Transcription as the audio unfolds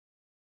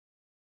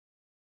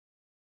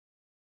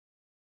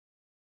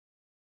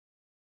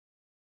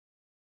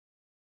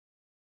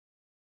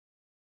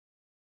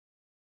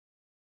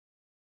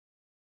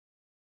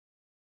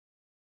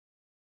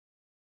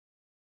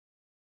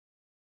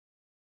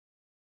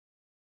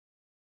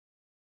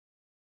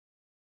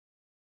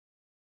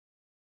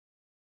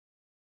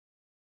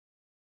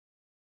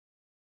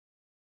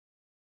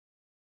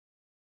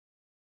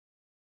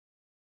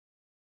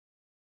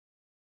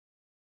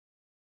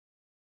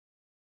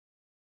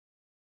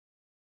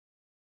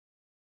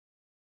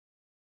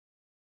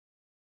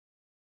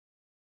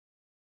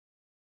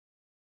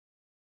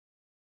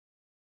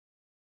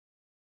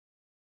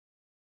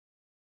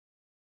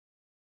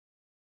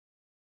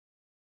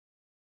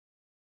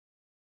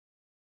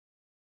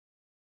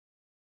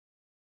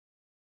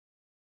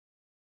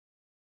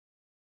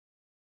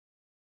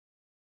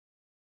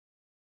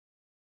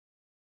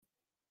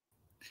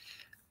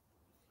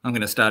I'm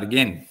going to start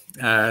again.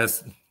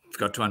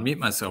 Forgot to unmute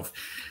myself.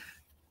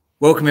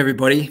 Welcome,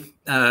 everybody,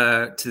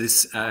 to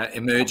this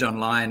Emerge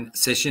Online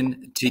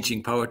session,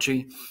 Teaching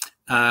Poetry.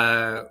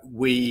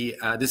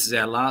 This is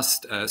our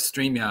last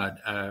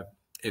StreamYard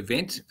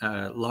event,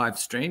 live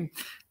stream,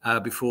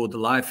 before the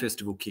Live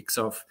Festival kicks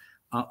off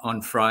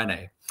on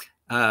Friday.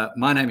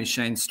 My name is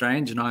Shane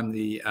Strange, and I'm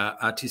the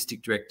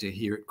Artistic Director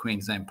here at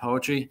Queensland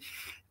Poetry.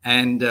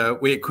 And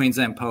we at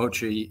Queensland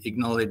Poetry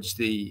acknowledge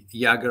the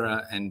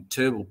Yagara and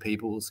Turrbal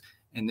peoples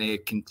and their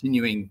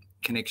continuing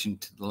connection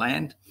to the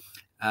land.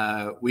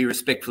 We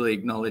respectfully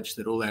acknowledge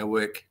that all our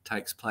work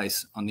takes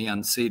place on the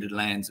unceded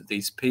lands of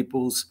these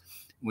peoples.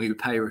 We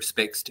pay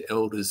respects to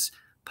elders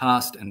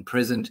past and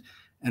present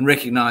and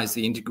recognise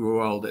the integral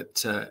role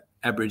that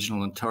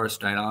Aboriginal and Torres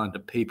Strait Islander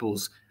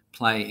peoples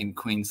play in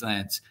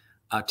Queensland's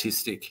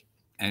artistic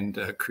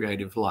and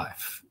creative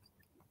life.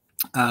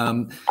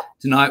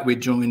 Tonight we're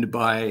joined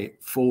by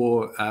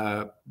four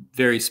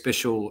very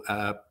special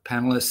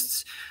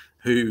panellists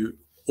who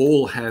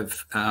all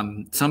have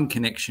some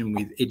connection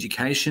with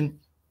education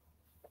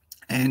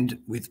and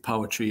with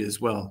poetry as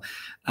well.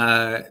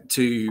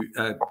 To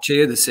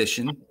chair the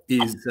session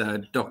is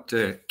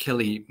Dr.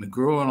 Kelli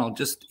McGraw, and I'll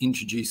just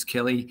introduce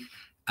Kelli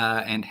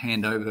and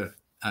hand over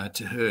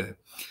to her.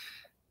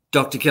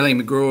 Dr. Kelli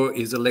McGraw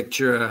is a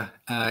lecturer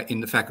in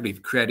the Faculty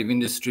of Creative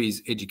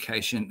Industries,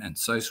 Education and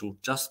Social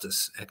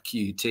Justice at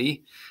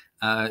QUT.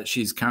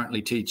 She's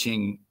currently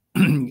teaching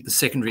the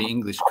secondary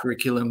English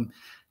curriculum,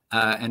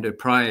 and her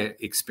prior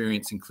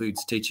experience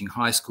includes teaching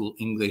high school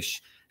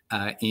English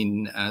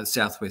in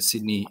southwest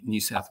Sydney, New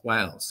South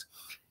Wales.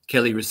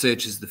 Kelli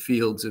researches the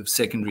fields of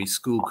secondary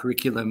school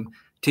curriculum,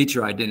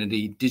 teacher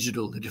identity,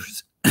 digital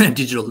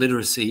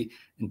literacy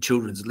and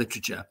children's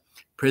literature,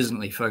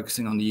 presently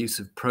focusing on the use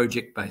of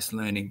project-based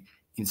learning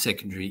in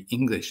secondary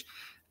English.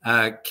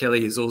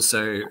 Kelli is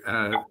also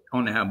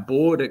on our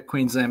board at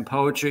Queensland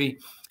Poetry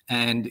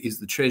and is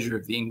the treasurer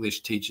of the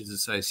English Teachers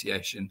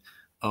Association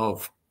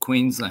of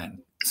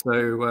Queensland.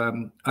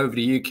 So over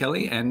to you,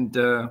 Kelli, and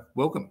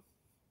welcome.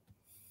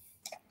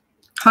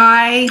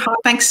 Hi,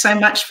 thanks so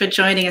much for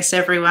joining us,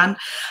 everyone.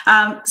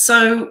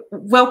 So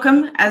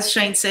welcome, as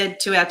Shane said,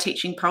 to our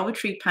Teaching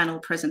Poetry panel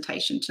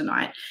presentation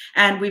tonight.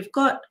 And we've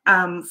got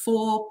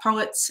four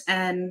poets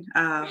and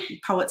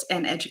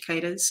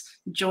educators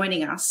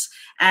joining us.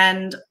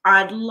 And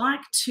I'd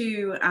like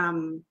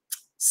to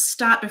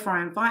start, before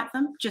I invite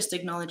them, just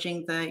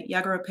acknowledging the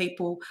Yagara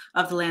people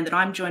of the land that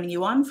I'm joining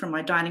you on from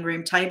my dining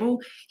room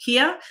table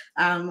here,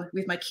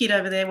 with my kid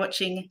over there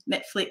watching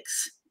Netflix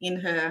in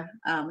her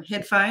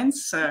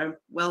headphones. So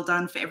well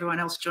done for everyone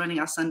else joining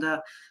us under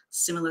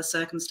similar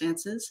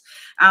circumstances.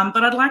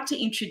 But I'd like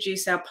to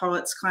introduce our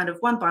poets kind of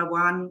one by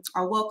one.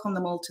 I'll welcome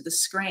them all to the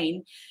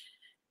screen.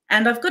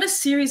 And I've got a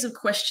series of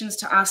questions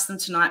to ask them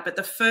tonight, but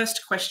the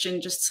first question,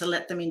 just to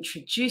let them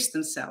introduce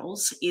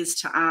themselves, is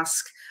to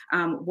ask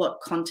what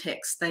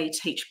context they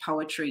teach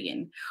poetry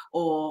in,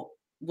 or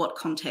what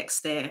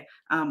context their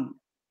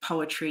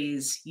poetry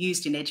is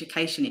used in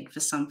education in for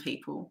some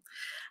people.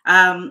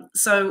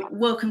 So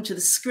welcome to the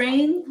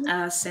screen,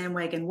 Sam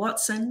Wagan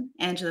Watson,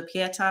 Angela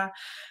Peita,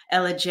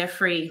 Ella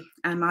Jeffery,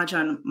 and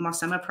Marjon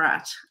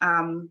Mossammaparast.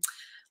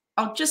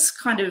 I'll just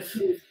kind of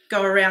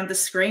go around the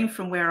screen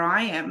from where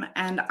I am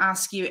and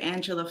ask you,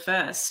 Angela,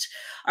 first.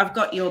 I've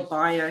got your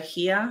bio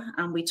here,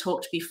 and we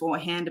talked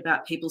beforehand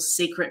about people's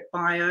secret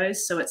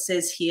bios. So it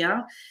says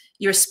here,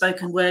 you're a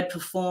spoken word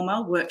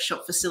performer,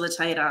 workshop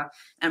facilitator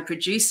and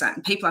producer.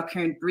 And people up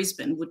here in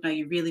Brisbane would know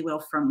you really well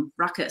from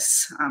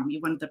Ruckus.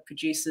 You're one of the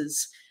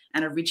producers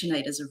and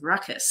originators of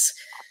Ruckus.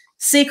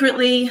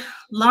 Secretly,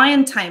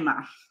 lion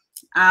tamer.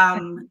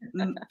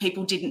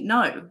 People didn't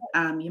know.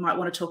 You might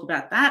want to talk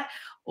about that,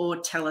 or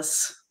tell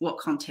us what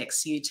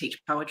context you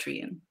teach poetry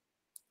in.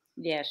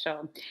 Yeah,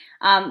 sure.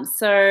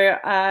 So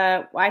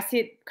I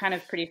sit kind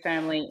of pretty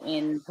firmly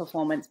in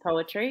performance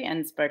poetry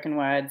and spoken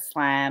word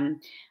slam.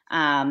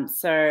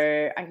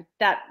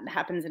 That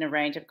happens in a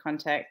range of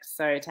contexts,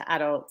 so to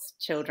adults,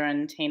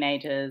 children,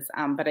 teenagers,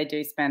 but I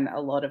do spend a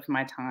lot of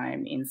my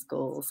time in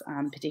schools,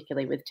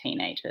 particularly with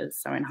teenagers,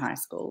 so in high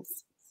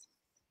schools.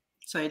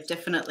 So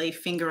definitely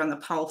finger on the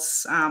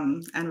pulse,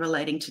 and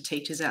relating to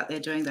teachers out there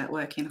doing that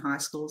work in high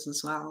schools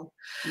as well.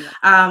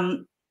 Yeah.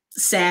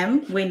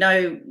 Sam, we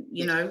know,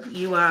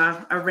 you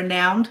are a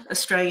renowned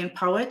Australian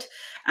poet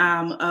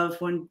of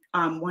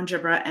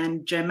Wanjabra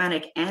and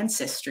Germanic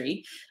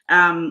ancestry,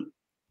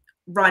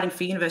 writing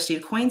for University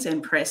of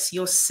Queensland Press.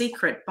 Your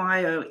secret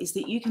bio is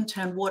that you can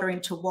turn water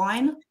into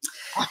wine.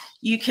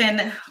 You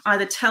can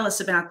either tell us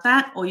about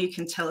that, or you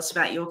can tell us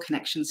about your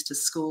connections to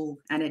school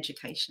and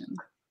education.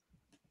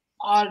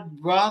 I'd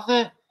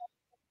rather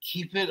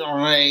keep it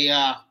on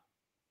a,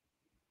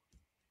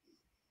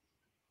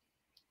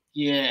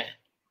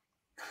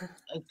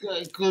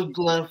 a good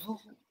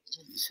level.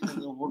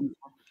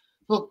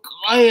 Look,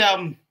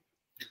 I'm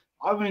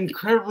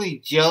incredibly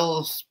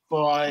jealous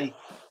by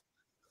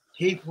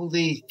people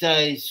these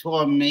days who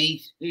I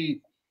meet who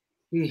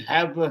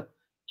have a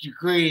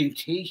degree in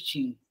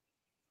teaching.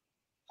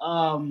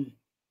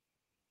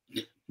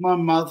 my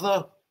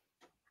mother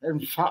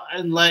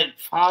and late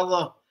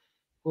father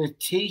were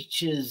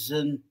teachers,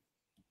 and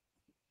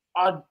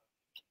I'd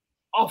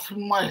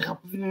often wake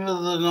up in the middle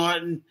of the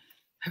night and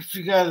have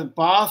to go to the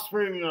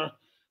bathroom, and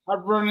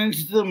I'd run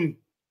into them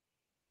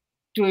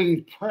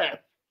doing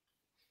prep.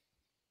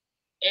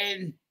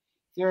 And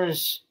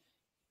there's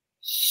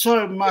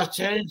so much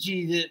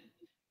energy that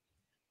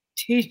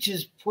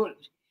teachers put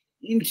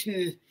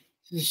into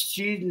the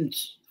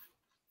students,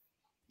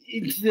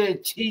 into their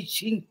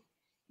teaching,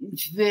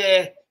 into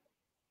their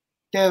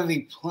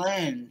daily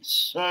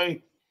plans. So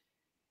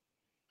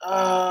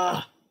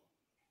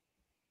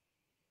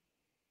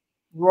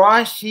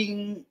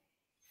writing,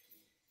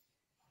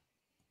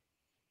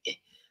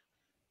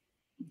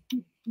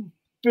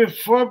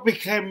 before I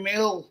became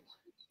ill,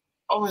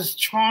 I was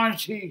trying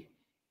to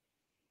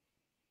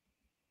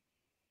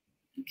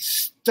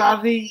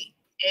study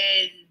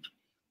and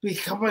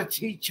become a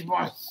teacher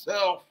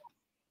myself,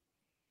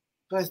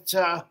 but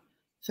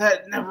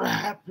that never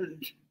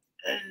happened.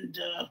 And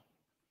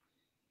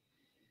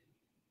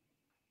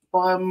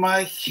by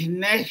my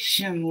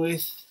connection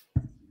with,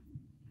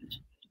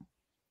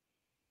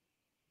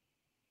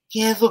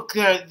 look,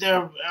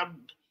 there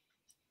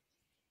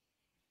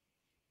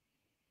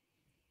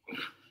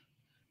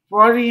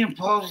writing and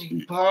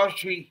publishing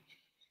poetry,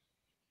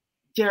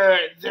 there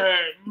are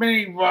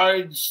many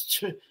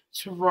roads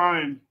to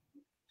Rome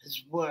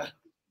as well.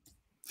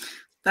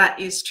 That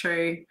is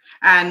true.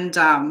 And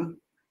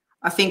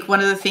I think one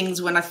of the things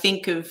when I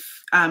think of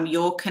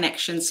your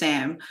connection,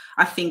 Sam,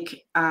 I think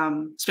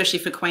especially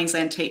for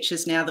Queensland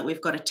teachers, now that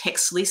we've got a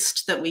text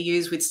list that we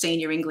use with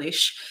senior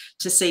English,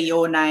 to see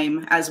your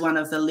name as one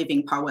of the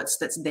living poets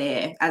that's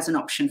there as an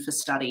option for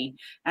study.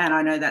 And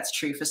I know that's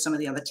true for some of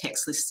the other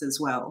text lists as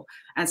well.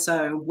 And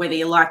so whether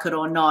you like it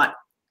or not,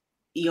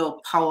 your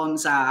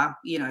poems are,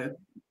 you know,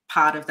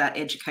 part of that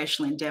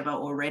educational endeavour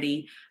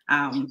already.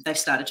 They've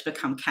started to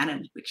become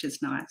canon, which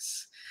is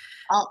nice.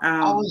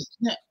 I was,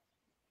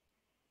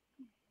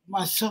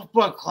 myself,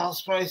 my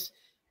classmates,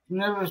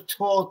 never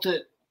taught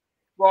that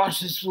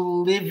writers were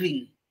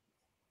living.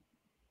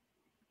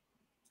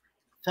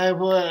 They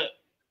were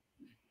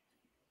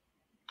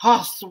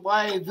passed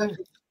away, they were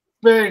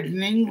buried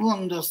in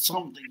England or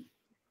something.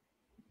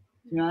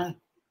 You know?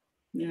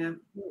 Yeah.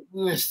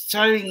 We were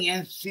studying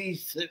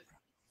entities that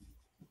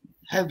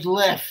had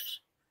left.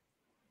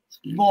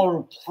 More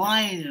a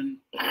plane.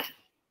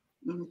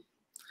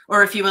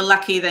 Or if you were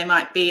lucky, they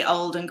might be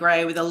old and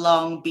grey with a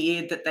long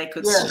beard that they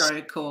could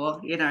stroke or,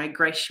 you know,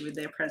 grace you with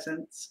their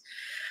presence.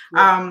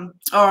 Yeah.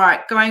 All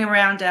right, going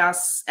around our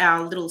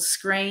little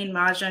screen,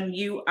 Marjon,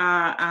 you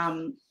are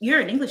you're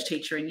an English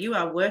teacher and you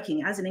are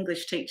working as an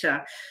English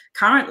teacher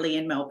currently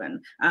in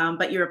Melbourne,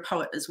 but you're a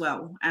poet as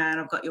well. And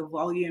I've got your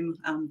volume,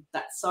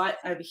 that site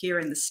over here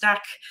in the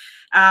stack.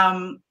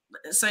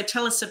 So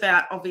tell us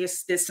about,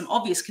 there's some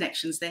obvious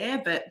connections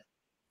there, but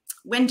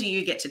when do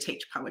you get to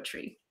teach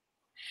poetry?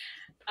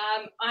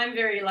 I'm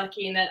very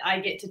lucky in that I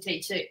get to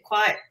teach it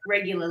quite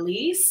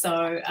regularly.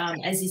 So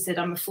as you said,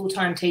 I'm a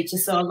full-time teacher.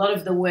 So a lot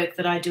of the work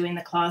that I do in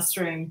the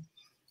classroom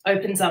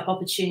opens up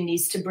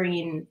opportunities to bring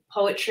in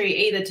poetry,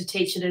 either to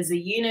teach it as a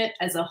unit,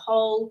 as a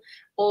whole,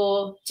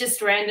 or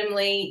just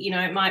randomly, you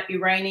know, it might be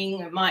raining,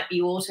 it might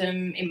be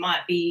autumn, it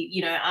might be,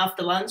 you know,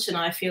 after lunch, and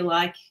I feel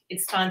like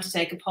it's time to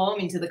take a poem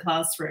into the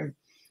classroom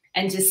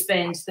and just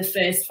spend the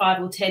first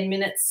 5 or 10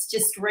 minutes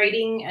just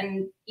reading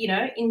and, you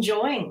know,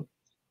 enjoying.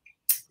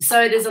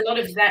 So there's a lot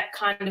of that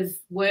kind of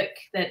work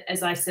that,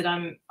 as I said,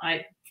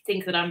 I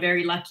think that I'm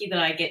very lucky that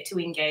I get to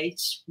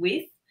engage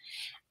with.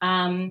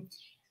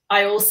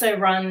 I also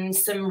run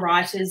some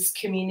writers'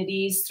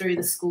 communities through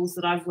the schools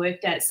that I've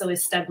worked at, so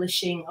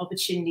establishing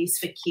opportunities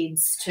for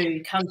kids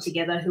to come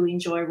together who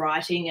enjoy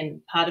writing,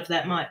 and part of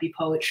that might be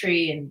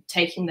poetry, and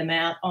taking them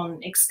out on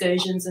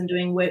excursions and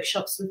doing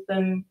workshops with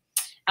them.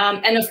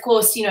 And of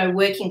course, you know,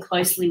 working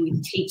closely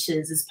with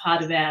teachers as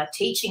part of our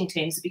teaching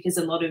teams, because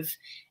a lot of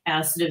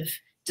our sort of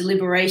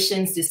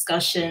deliberations,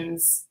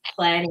 discussions,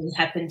 planning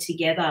happen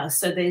together.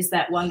 So there's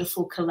that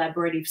wonderful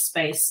collaborative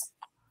space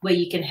where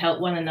you can help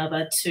one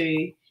another to,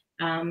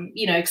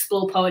 you know,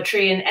 explore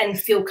poetry and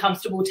feel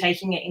comfortable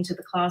taking it into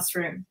the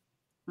classroom.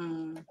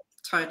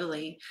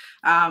 Totally.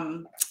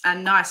 And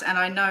nice. And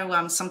I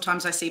know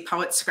sometimes I see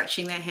poets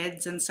scratching their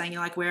heads and saying,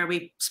 like, where are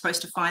we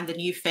supposed to find the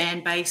new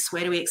fan base?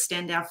 Where do we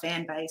extend our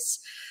fan base?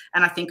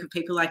 And I think of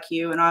people like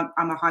you, and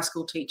I'm a high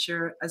school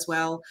teacher as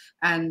well.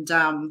 And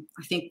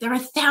I think there are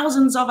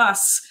thousands of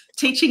us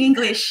teaching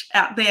English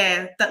out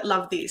there that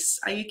love this.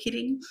 Are you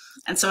kidding?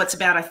 And so it's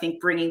about, I think,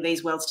 bringing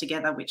these worlds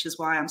together, which is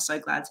why I'm so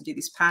glad to do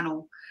this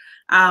panel.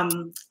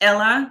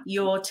 Ella,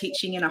 you're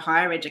teaching in a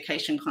higher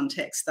education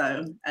context,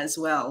 though, as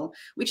well,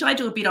 which I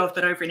do a bit of,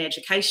 but over in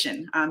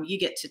education. You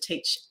get to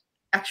teach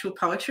actual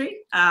poetry,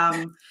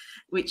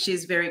 which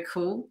is very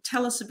cool.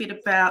 Tell us a bit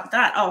about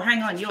that. Oh,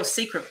 hang on, your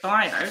secret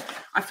bio.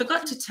 I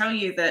forgot to tell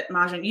you that,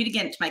 Marjon, you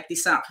didn't make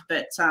this up,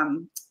 but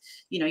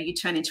you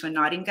turn into a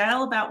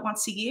nightingale about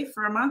once a year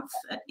for a month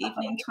at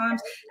evening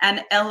times.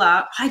 And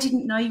Ella, I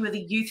didn't know you were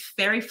the youth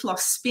fairy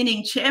floss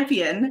spinning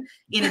champion,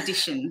 in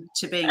addition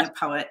to being a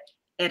poet,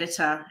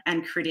 editor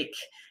and critic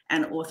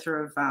and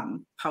author of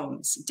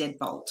poems,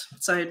 Deadbolt.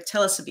 So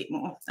tell us a bit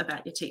more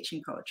about your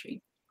teaching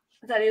poetry.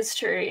 That is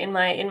true. In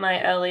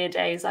my earlier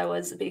days, I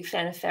was a big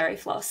fan of fairy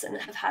floss and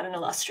have had an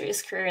illustrious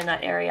career in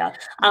that area.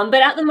 But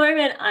at the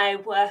moment, I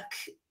work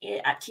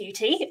at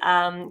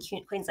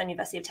QUT, Queensland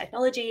University of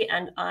Technology,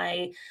 and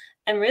I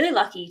am really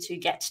lucky to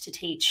get to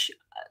teach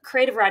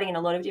creative writing in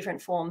a lot of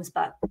different forms.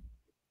 But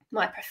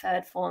my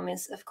preferred form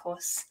is, of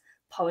course,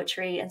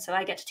 poetry, and so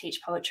I get to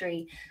teach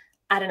poetry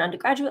at an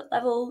undergraduate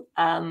level,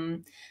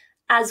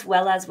 as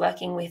well as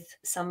working with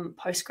some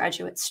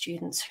postgraduate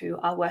students who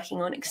are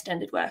working on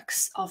extended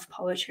works of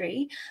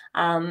poetry.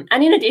 And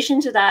in addition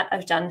to that,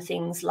 I've done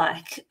things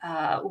like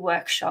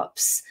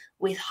workshops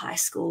with high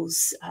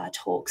schools,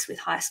 talks with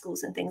high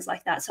schools and things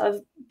like that. So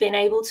I've been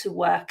able to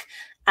work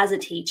as a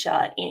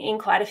teacher in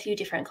quite a few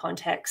different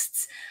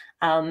contexts,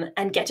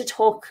 and get to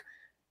talk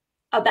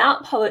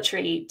about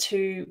poetry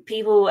to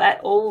people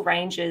at all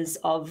ranges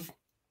of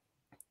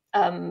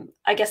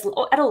I guess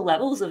at all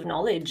levels of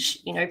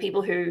knowledge,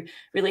 people who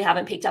really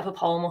haven't picked up a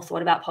poem or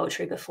thought about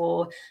poetry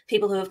before,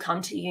 people who have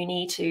come to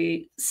uni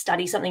to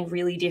study something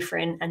really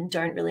different and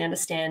don't really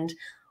understand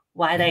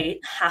why they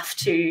have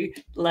to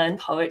learn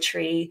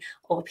poetry,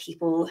 or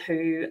people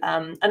who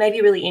are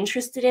maybe really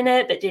interested in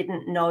it but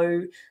didn't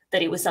know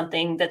that it was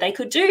something that they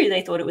could do.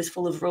 They thought it was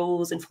full of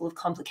rules and full of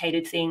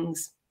complicated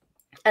things,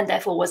 and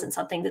therefore wasn't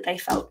something that they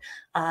felt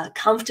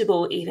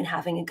comfortable even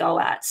having a go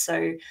at.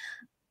 So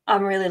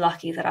I'm really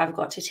lucky that I've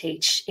got to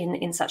teach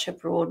in such a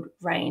broad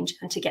range,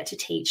 and to get to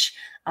teach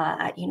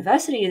at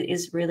university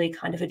is really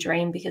kind of a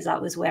dream, because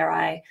that was where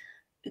I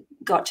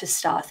got to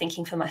start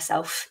thinking for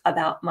myself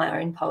about my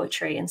own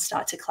poetry and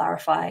start to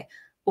clarify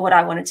what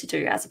I wanted to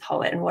do as a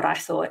poet and what I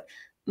thought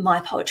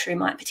my poetry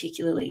might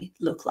particularly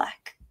look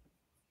like.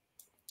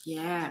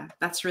 Yeah,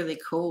 that's really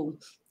cool.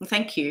 Well,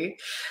 thank you.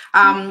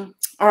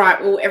 All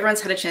right, well,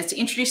 everyone's had a chance to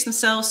introduce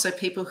themselves, so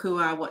people who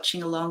are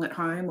watching along at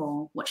home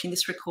or watching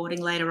this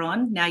recording later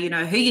on, now you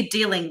know who you're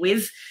dealing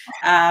with.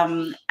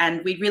 And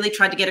we really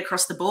tried to get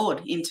across the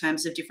board in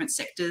terms of different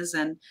sectors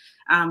and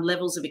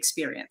levels of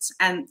experience.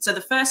 And so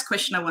the first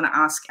question I want to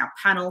ask our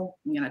panel,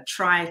 I'm going to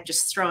try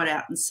just throw it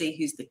out and see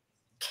who's the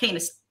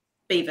keenest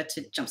beaver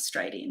to jump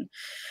straight in.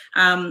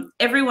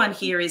 Everyone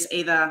here is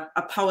either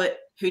a poet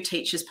who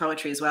teaches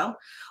poetry as well,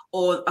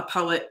 or a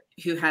poet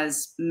who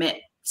has met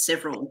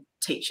several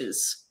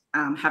teachers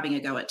having a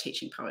go at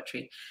teaching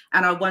poetry.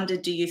 And I wonder,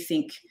 do you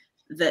think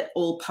that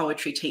all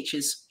poetry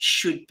teachers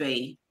should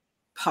be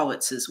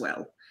poets as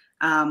well?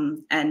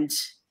 And,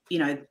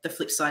 the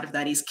flip side of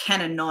that is,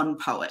 can a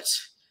non-poet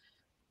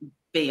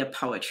be a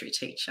poetry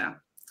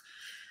teacher?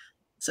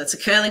 So it's a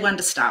curly one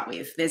to start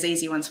with. There's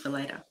easy ones for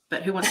later.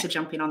 But who wants to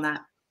jump in on that?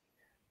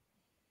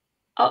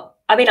 Oh,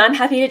 I mean, I'm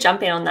happy to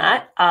jump in on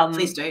that.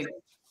 Please do.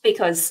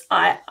 Because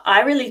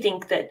I really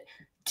think that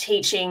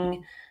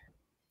teaching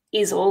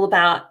is all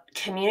about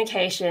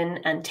communication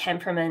and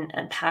temperament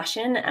and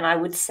passion. And I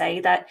would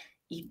say that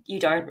you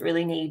don't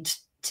really need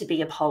to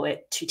be a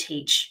poet to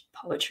teach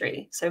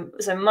poetry. So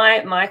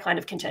my kind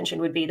of contention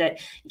would be that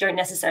you don't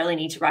necessarily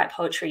need to write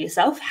poetry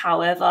yourself.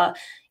 However,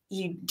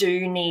 you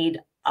do need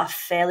a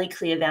fairly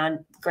clear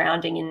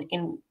grounding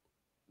in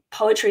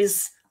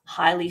poetry's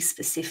highly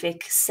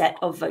specific set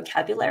of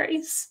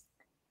vocabularies.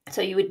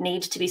 So you would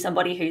need to be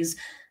somebody who's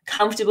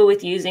comfortable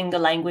with using the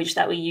language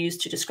that we use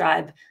to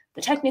describe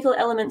the technical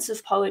elements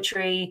of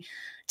poetry,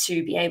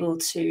 to be able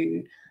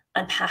to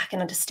unpack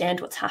and understand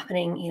what's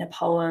happening in a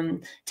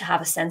poem, to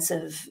have a sense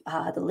of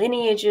the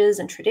lineages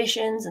and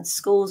traditions and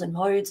schools and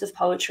modes of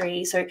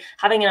poetry. So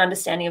having an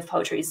understanding of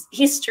poetry's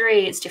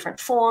history, its different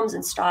forms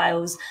and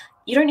styles.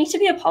 You don't need to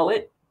be a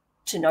poet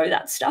to know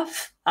that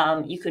stuff.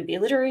 You could be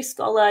a literary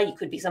scholar. You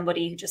could be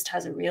somebody who just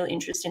has a real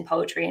interest in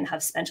poetry and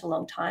have spent a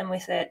long time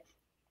with it.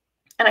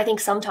 And I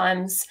think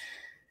sometimes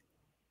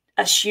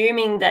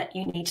assuming that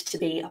you need to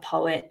be a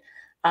poet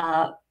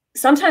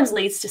sometimes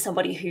leads to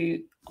somebody who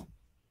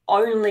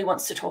only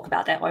wants to talk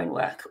about their own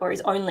work, or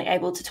is only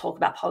able to talk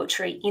about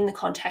poetry in the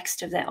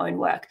context of their own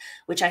work,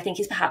 which I think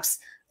is perhaps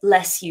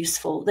less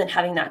useful than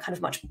having that kind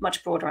of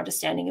much broader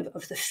understanding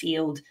of the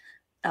field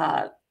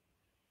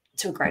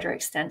to a greater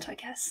extent, I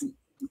guess.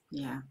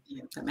 Yeah,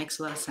 that makes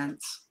a lot of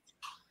sense.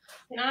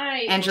 Can I,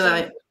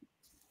 Angela?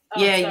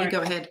 You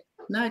go ahead.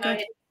 No, go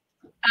ahead.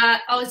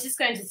 I was just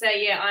going to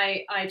say,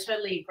 I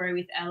totally agree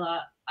with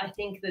Ella. I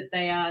think that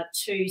they are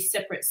two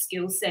separate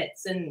skill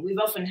sets, and we've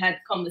often had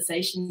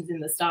conversations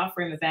in the staff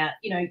room about,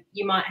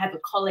 you might have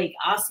a colleague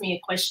ask me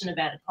a question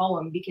about a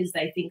poem because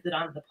they think that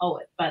I'm the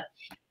poet, but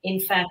in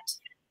fact,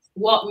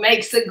 what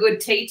makes a good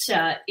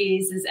teacher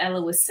is, as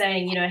Ella was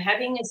saying,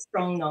 having a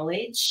strong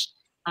knowledge,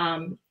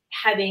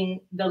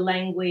 having the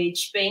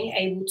language, being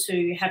able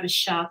to have a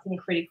sharp and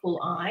critical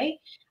eye,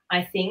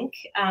 I think,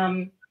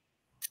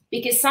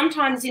 because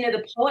sometimes,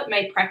 the poet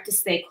may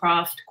practice their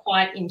craft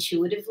quite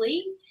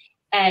intuitively,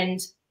 and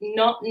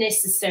not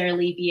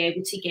necessarily be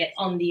able to get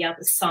on the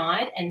other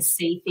side and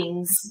see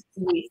things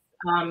with,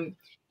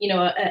 you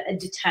know, a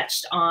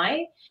detached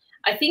eye.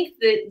 I think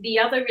the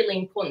other really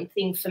important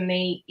thing for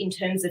me in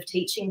terms of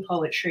teaching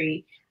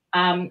poetry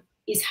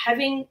is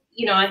having,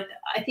 you know,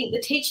 I think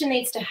the teacher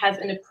needs to have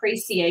an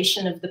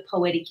appreciation of the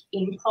poetic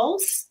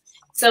impulse.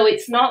 So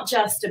it's not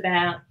just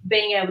about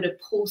being able to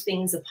pull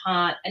things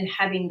apart and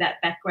having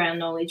that background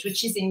knowledge,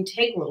 which is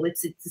integral,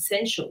 it's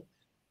essential.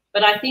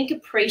 But I think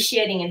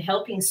appreciating and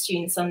helping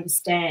students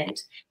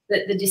understand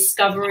that the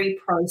discovery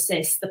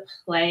process, the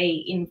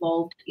play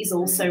involved is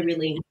also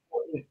really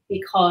important,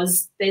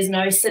 because there's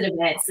no set of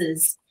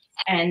answers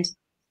and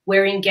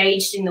we're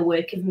engaged in the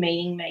work of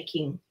meaning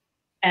making.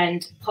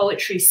 And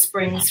poetry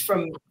springs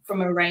from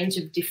a range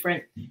of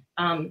different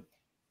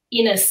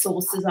inner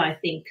sources, I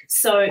think.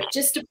 So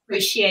just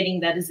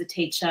appreciating that as a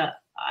teacher,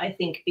 I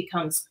think,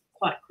 becomes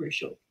quite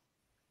crucial.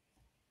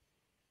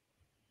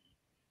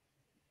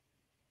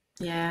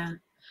 Yeah.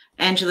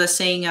 Angela,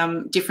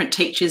 seeing different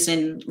teachers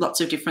in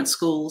lots of different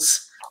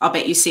schools, I'll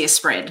bet you see a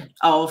spread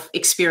of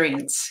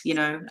experience, you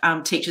know,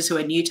 teachers who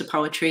are new to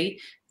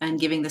poetry and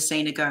giving the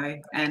scene a go,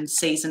 and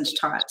seasoned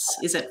types.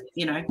 Is it,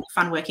 you know,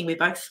 fun working with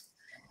both?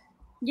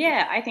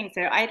 Yeah, I think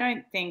so. I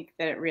don't think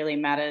that it really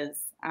matters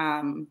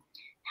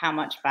how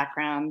much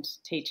background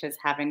teachers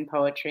have in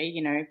poetry.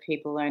 You know,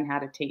 people learn how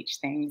to teach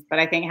things. But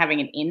I think having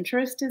an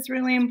interest is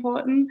really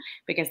important,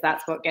 because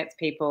that's what gets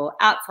people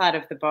outside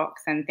of the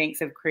box and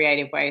thinks of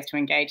creative ways to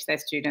engage their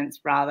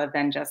students, rather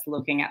than just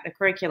looking at the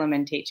curriculum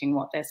and teaching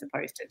what they're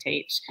supposed to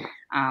teach.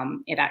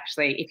 It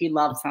actually, if you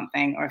love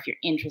something or if you're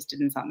interested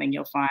in something,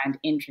 you'll find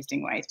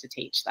interesting ways to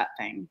teach that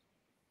thing.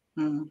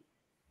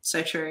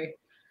 So true.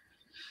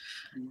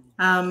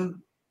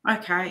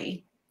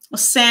 Okay. Well,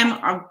 Sam,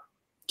 I'm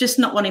just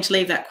not wanting to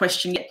leave that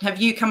question yet. Have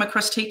you come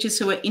across teachers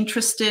who are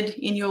interested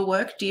in your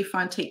work? Do you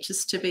find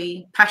teachers to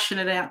be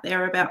passionate out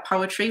there about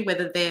poetry,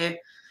 whether they're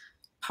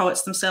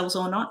poets themselves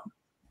or not?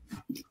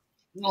 The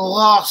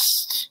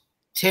last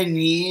 10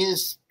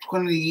 years,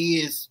 20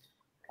 years,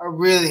 I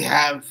really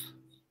have.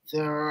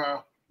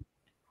 I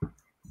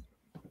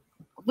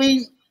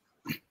mean,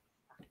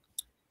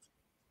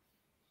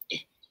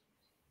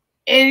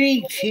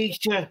 any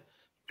teacher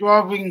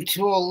driving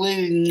to a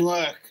leaving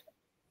work,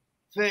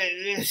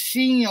 they're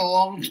singing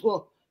along to a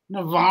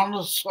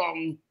Nirvana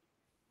song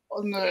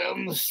on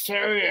the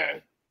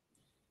stereo.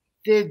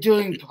 They're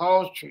doing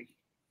poetry,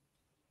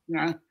 you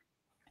know.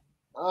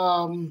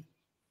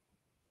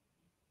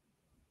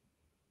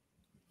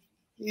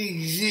 It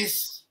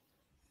exists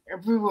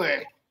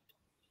everywhere.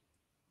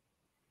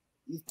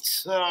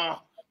 It's so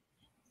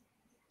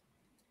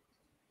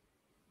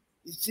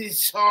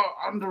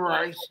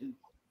underrated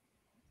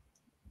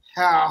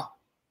how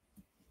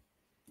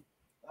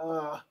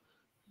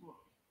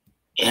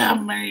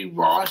many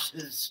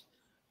writers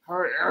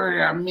are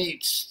in our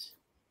midst,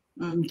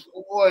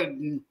 employed,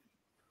 and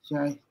you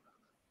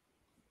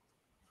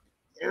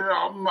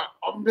know,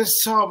 I'm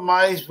just so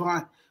amazed when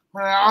I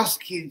ask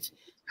kids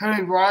how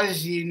many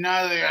writers do you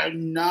know. They go,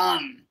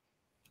 none.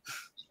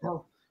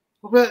 So,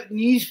 what about the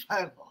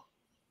newspaper?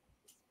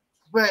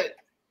 What about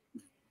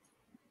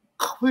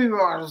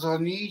copywriters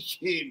on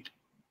YouTube?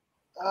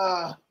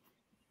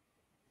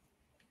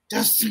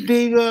 Justin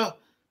Bieber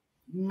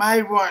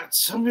may write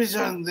some of his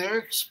own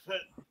lyrics,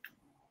 but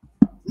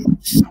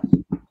it's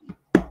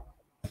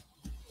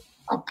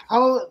a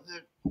poet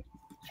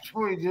that's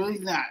probably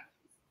doing that.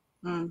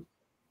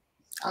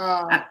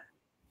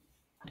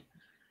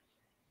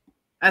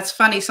 It's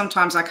funny,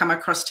 sometimes I come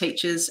across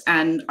teachers,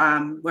 and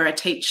where I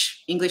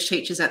teach English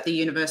teachers at the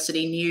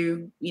university,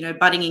 new, you know,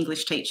 budding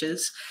English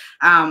teachers,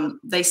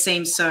 they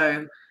seem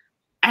so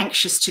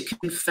anxious to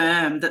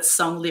confirm that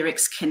song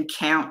lyrics can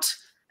count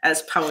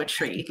as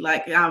poetry,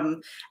 like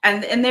and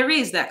there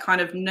is that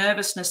kind of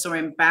nervousness or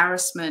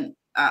embarrassment,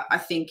 I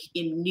think,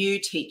 in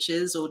new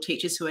teachers or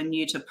teachers who are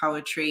new to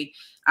poetry,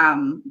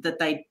 that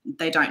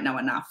they don't know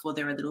enough, or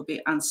they're a little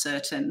bit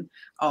uncertain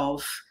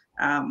of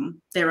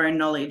their own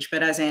knowledge.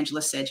 But as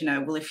Angela said, you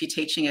know, well, if you're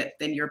teaching it,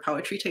 then you're a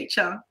poetry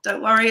teacher.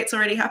 Don't worry, it's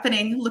already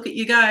happening. Look at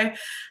you go.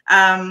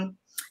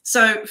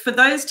 So for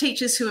those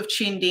teachers who have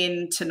tuned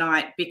in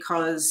tonight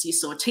because you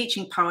saw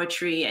teaching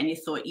poetry and you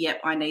thought, yep,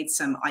 I need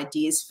some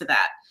ideas for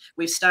that,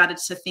 we've started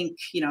to think,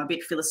 you know, a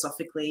bit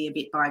philosophically, a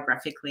bit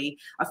biographically.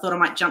 I thought I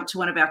might jump to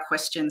one of our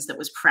questions that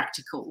was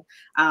practical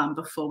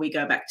before we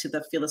go back to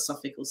the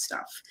philosophical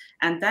stuff.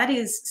 And that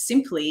is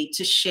simply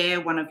to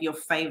share one of your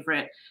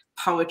favorite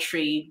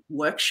poetry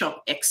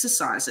workshop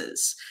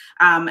exercises.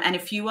 And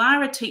if you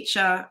are a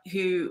teacher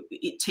who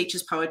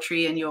teaches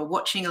poetry and you're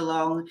watching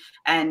along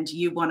and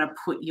you want to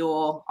put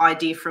your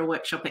idea for a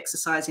workshop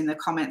exercise in the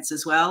comments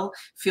as well,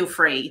 feel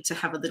free to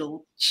have a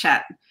little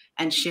chat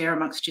and share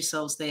amongst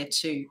yourselves there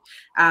too.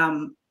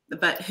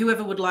 But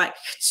whoever would like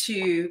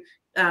to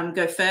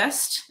go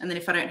first, and then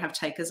if I don't have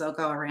takers, I'll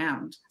go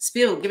around.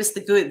 Spill, give us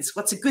the goods.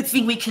 What's a good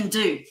thing we can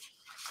do?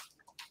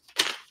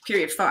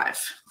 Period 5,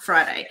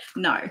 Friday.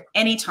 No,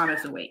 any time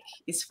of the week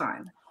is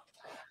fine.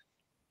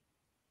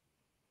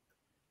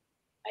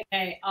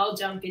 Okay, I'll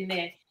jump in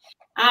there.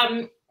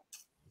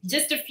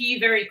 Just a few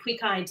very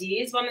quick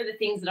ideas. One of the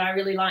things that I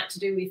really like to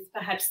do with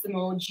perhaps the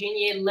more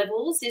junior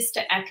levels is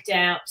to act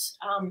out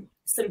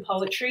some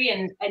poetry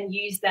and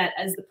use that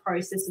as the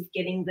process of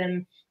getting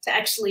them to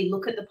actually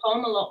look at the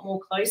poem a lot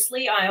more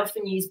closely. I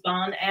often use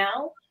Barn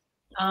Owl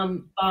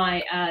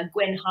by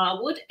Gwen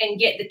Harwood and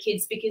get the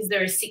kids, because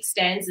there are 6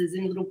 stanzas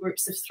in little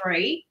groups of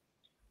 3.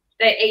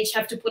 They each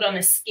have to put on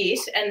a skit,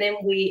 and then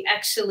we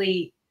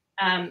actually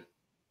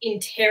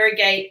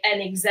interrogate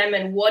and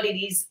examine what it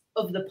is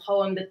of the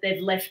poem that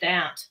they've left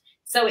out.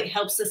 So it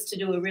helps us to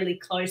do a really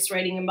close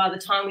reading, and by the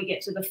time we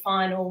get to the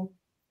final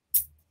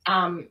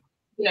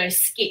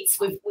skits,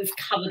 we've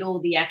covered all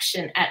the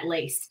action, at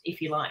least,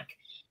 if you like.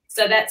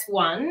 So that's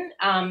one.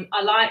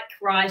 I like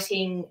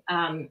writing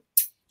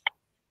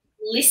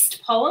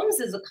list poems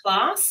as a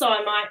class. So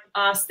I might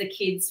ask the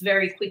kids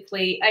very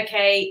quickly,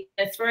 okay,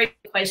 3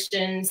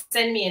 questions,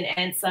 send me an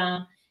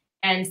answer,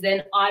 and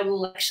then I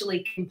will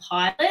actually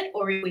compile it.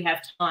 Or if we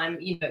have time,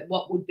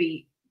 what would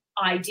be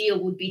ideal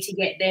would be to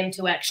get them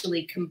to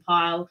actually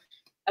compile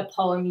a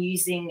poem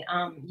using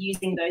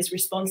those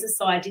responses.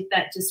 So I did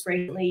that just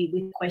recently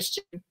with the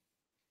question,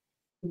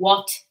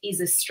 what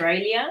is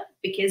Australia?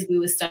 Because we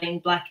were studying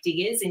black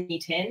diggers in Year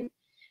 10.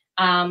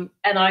 And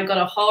I got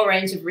a whole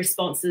range of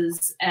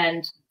responses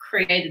and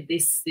created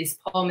this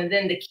poem. And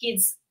then the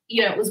kids,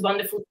 it was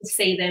wonderful to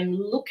see them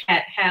look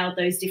at how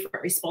those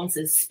different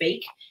responses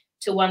speak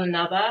to one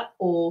another,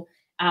 or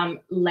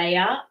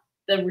layer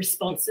the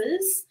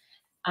responses.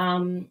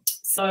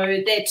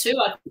 So there too,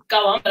 I could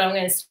go on, but I'm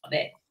going to stop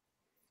there.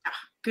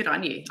 Good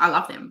on you. I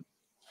love them.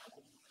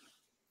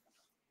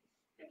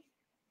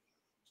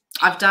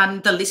 I've done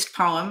the list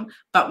poem,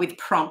 but with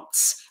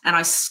prompts, and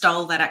I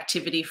stole that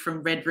activity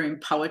from Red Room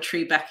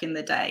Poetry back in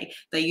the day.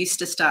 They used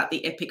to start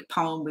the epic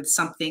poem with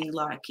something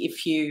like,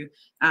 if you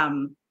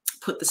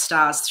put the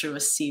stars through a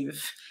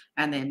sieve,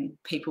 and then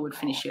people would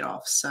finish it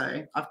off.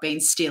 So I've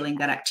been stealing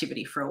that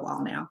activity for a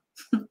while now.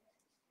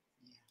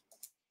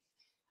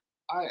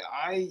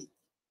 I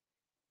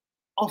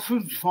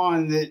often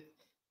find that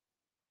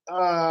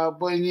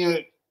when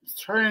you're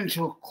thrown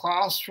into a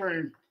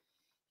classroom,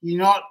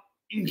 you're not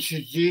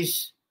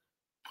introduced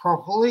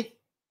properly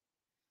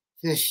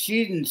to the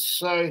students,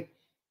 so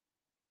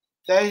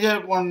they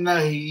don't want to know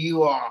who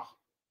you are.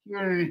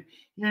 You're an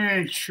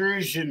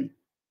intrusion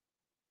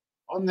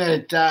on their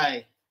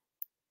day.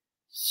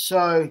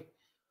 So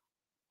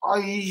I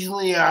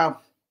usually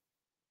have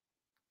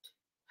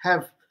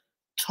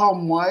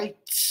Tom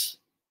Waits.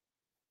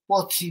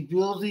 What's he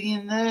building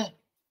in there?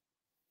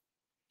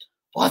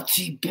 What's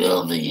he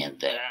building in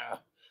there?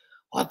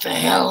 What the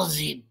hell is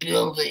he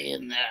building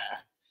in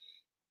there?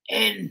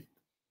 And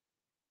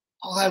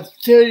I'll have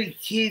 30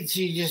 kids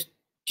who just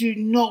do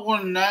not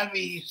want to know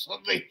me.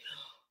 Something.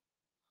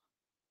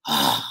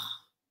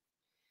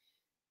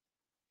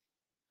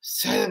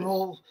 Say,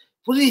 well,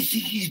 what do you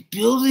think he's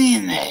building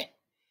in there?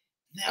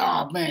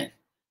 Oh man,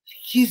 the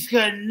kids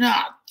go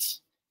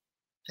nuts.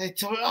 They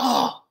tell me,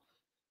 well,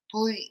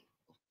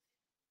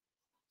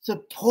 the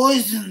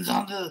poison's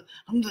under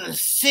the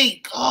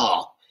sink.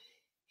 Oh,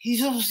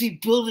 he's obviously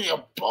building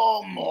a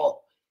bomb, or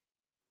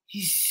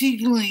he's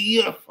signaling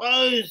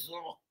UFOs,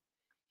 or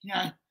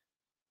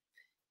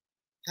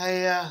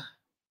they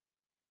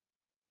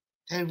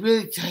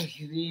really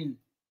take it in.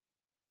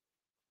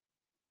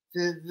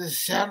 The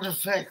sound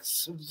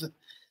effects of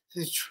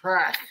the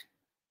track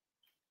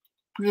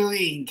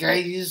really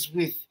engages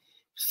with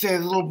their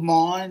little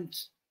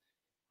minds.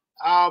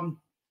 I've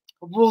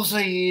also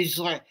used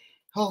like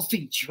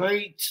healthy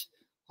treats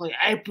like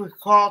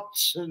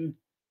apricots and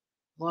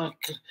like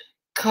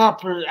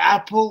carpet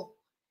apple.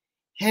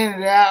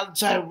 Hand it out and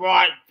say,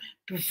 right,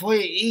 before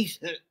you eat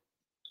it,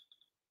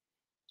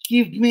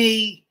 give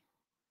me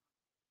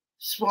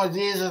some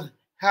ideas of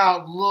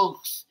how it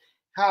looks,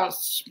 how it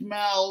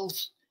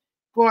smells.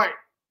 Right,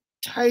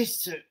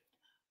 taste it.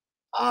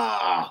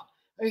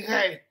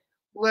 Okay,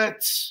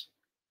 let's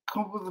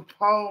come up with a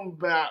poem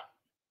about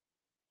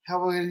how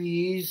we're going to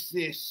use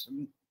this.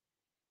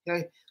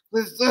 Okay,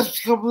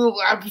 let's come up with a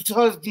little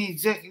advertising the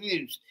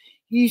executives.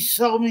 You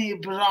sell me a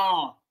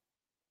banana.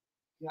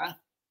 Yeah.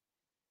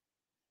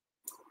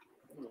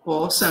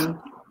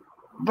 Awesome.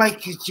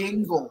 Make a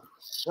jingle.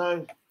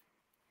 So,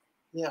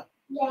 yeah.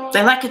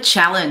 They like a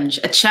challenge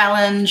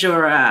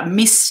or a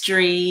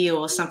mystery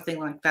or something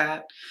like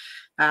that.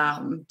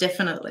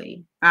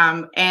 Definitely.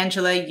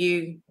 Angela,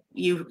 you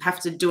have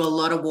to do a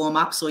lot of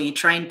warm-ups, or you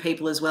train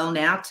people as well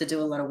now to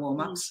do a lot of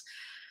warm-ups.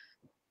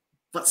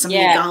 What's some of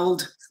your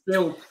gold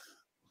still?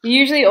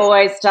 Usually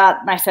always start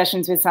my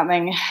sessions with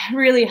something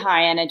really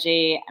high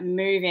energy,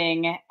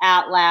 moving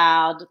out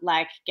loud,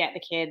 like get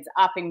the kids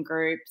up in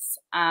groups,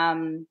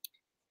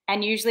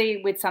 and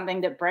usually with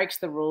something that breaks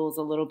the rules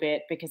a little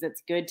bit, because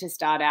it's good to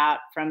start out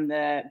from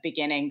the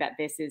beginning that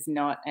this is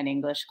not an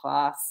English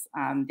class.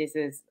 This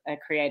is a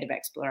creative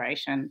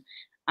exploration.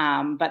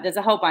 But there's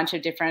a whole bunch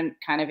of different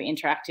kind of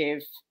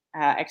interactive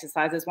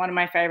exercises. One of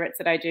my favorites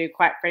that I do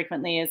quite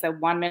frequently is a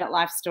 1-minute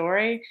life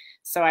story.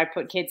 So I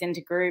put kids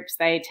into groups.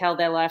 They tell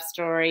their life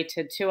story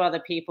to 2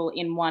 other people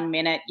in 1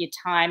 minute. You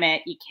time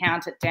it, you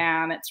count it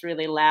down. It's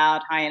really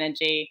loud, high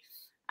energy.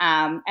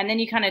 And then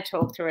you kind of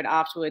talk through it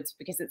afterwards,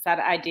 because it's that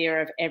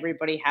idea of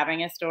everybody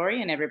having a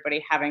story and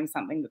everybody having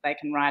something that they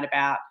can write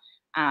about.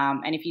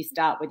 And if you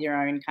start with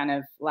your own kind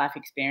of life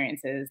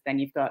experiences, then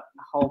you've got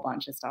a whole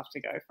bunch of stuff to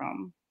go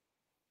from.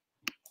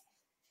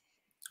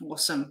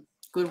 Awesome.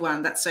 Good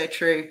one. That's so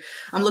true.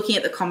 I'm looking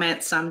at the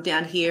comments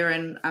down here,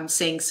 and I'm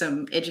seeing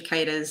some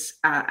educators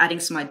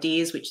adding some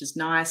ideas, which is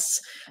nice,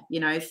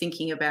 you know,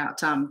 thinking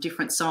about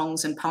different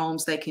songs and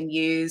poems they can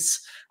use,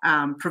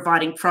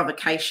 providing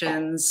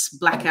provocations,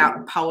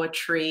 blackout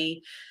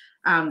poetry,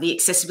 the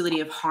accessibility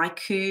of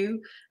haiku.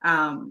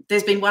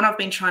 There's been one I've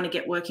been trying to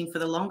get working for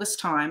the longest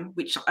time,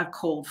 which I've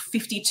called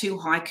 52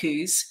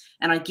 haikus.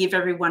 And I give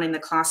everyone in the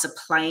class a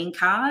playing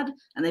card,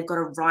 and they've got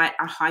to write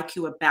a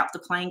haiku about the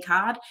playing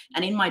card.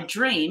 And in my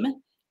dream,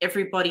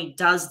 everybody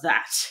does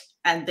that.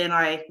 And then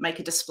I make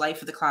a display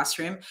for the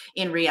classroom.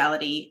 In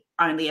reality,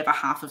 only ever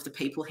half of the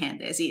people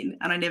hand theirs in,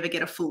 and I never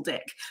get a full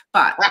deck.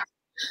 But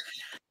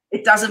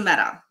it doesn't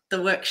matter.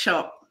 The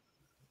workshop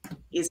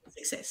is a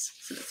success,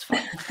 so that's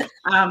fine.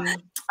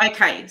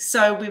 Okay,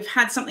 so we've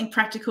had something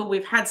practical.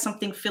 We've had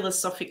something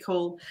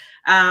philosophical.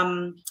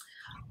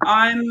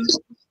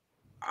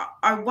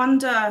 I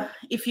wonder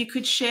if you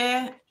could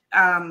share,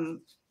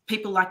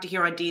 people like to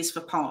hear ideas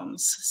for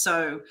poems.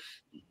 So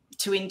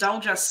to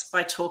indulge us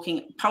by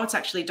talking, poets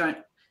actually don't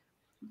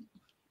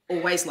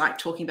always like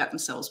talking about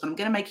themselves, but I'm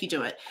going to make you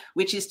do it,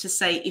 which is to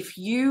say, if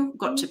you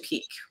got to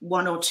pick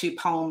 1 or 2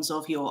 poems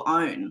of your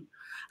own,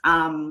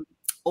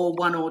 or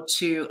 1 or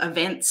 2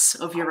 events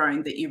of your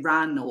own that you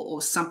run,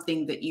 or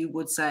something that you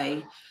would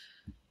say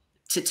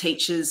to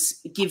teachers,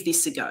 give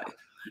this a go.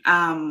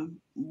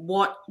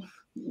 What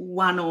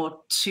 1 or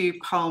 2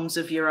 poems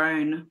of your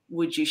own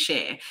would you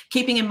share?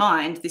 Keeping in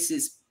mind, this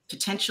is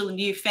potential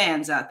new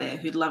fans out there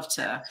who'd love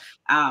to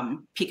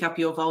pick up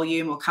your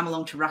volume or come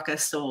along to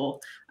Ruckus, or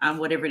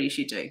whatever it is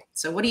you do.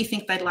 So what do you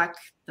think they'd like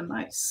the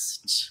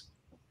most?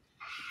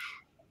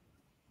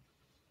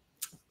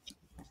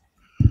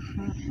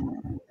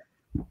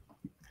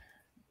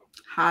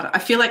 Harder. I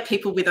feel like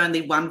people with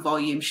only 1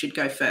 volume should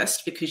go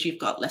first, because you've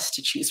got less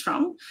to choose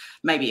from.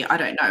 Maybe, I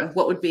don't know,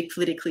 what would be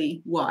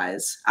politically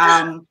wise?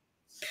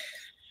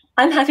 I'm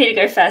happy to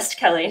go first,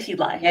 Kelly, if you'd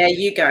like. Yeah,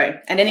 you go.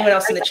 And anyone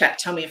else in the chat,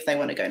 tell me if they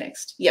want to go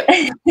next. Yep.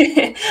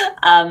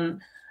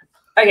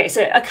 Okay,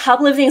 so a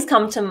couple of things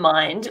come to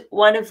mind,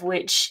 one of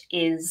which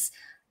is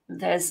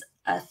there's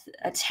a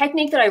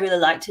technique that I really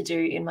like to do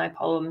in my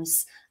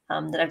poems,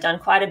 that I've done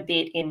quite a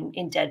bit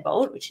in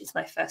Deadbolt, which is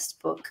my first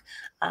book,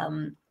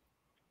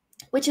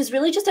 which is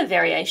really just a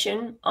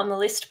variation on the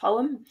list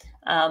poem.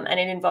 And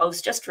it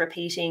involves just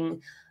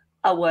repeating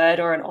a word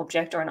or an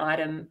object or an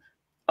item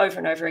over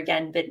and over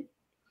again, but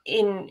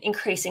in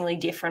increasingly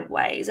different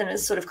ways. And it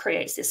sort of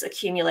creates this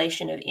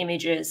accumulation of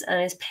images,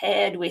 and is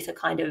paired with a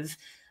kind of,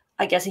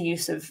 I guess, a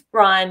use of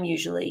rhyme,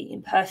 usually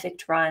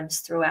imperfect rhymes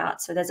throughout.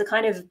 So there's a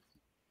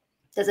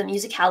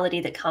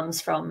musicality that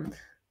comes from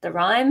the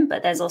rhyme,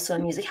 but there's also a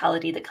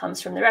musicality that comes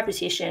from the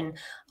repetition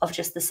of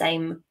just the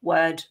same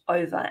word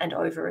over and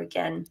over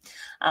again.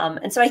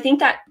 And so I think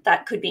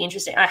that could be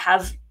interesting. I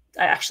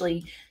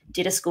actually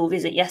did a school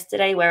visit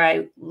yesterday where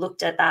I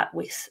looked at that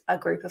with a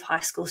group of high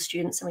school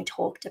students, and we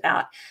talked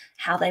about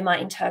how they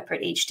might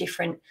interpret each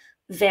different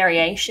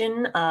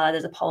variation.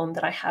 There's a poem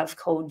that I have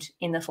called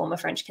In the Former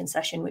French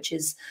Concession, which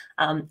is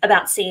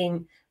about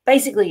seeing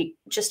basically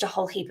just a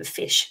whole heap of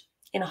fish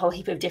in a whole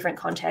heap of different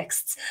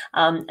contexts.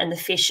 And the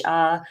fish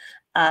are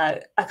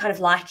kind of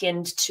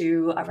likened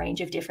to a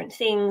range of different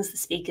things. The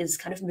speaker's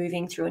kind of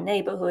moving through a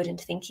neighborhood and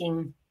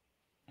thinking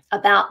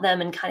about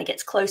them, and kind of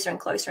gets closer and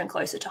closer and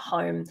closer to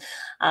home.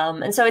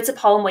 And so it's a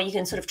poem where you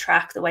can sort of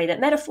track the way that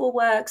metaphor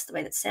works, the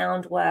way that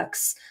sound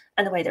works,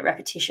 and the way that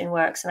repetition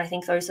works. And I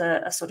think those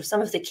are sort of some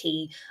of the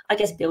key, I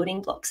guess,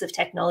 building blocks of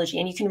technology.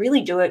 And you can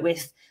really do it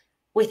with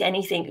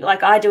anything.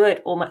 Like I do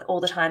it all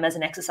the time as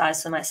an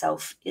exercise for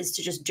myself, is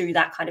to just do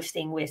that kind of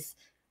thing with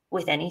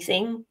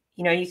anything.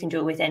 You know, you can do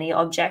it with any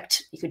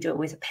object. You could do it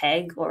with a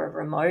peg or a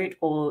remote,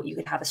 or you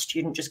could have a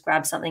student just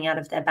grab something out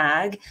of their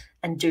bag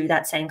and do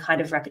that same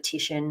kind of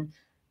repetition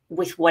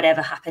with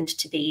whatever happened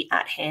to be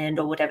at hand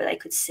or whatever they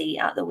could see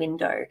out the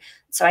window.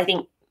 So I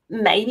think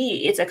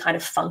maybe it's a kind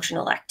of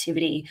functional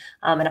activity,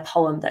 and a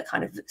poem that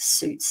kind of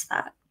suits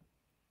that.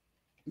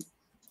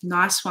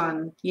 Nice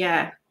one.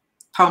 Yeah.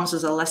 Poems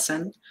as a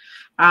lesson.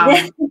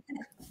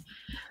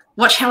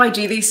 Watch how I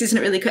do this, isn't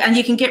it really cool? And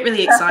you can get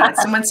really excited.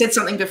 Someone said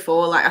something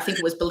before, like I think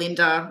it was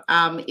Belinda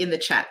in the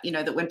chat, you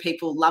know, that when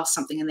people love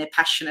something and they're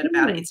passionate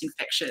about it, it's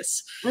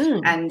infectious.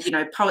 And, you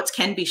know, poets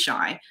can be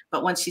shy,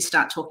 but once you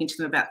start talking to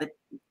them about the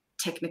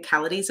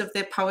technicalities of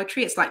their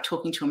poetry, it's like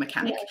talking to a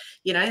mechanic.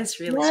 You know, it's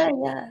really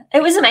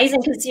It was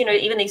amazing because, you know,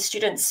 even these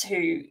students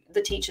who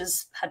the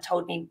teachers had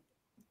told me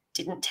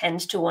didn't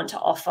tend to want to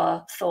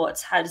offer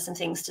thoughts had some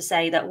things to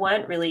say that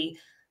weren't really,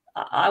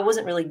 I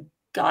wasn't really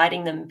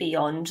guiding them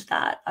beyond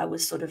that. I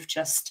was sort of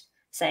just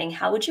saying,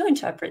 how would you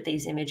interpret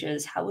these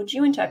images? How would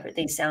you interpret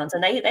these sounds?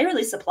 And they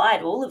really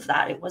supplied all of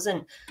that. It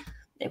wasn't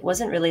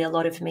really a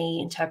lot of me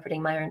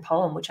interpreting my own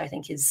poem, which I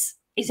think is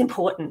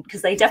important,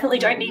 because they definitely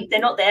don't need, they're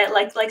not there,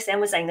 like Sam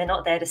was saying, they're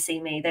not there to see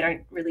me. They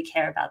don't really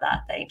care about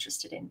that. They're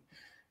interested in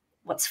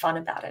what's fun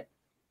about it.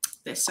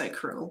 They're so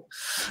cruel.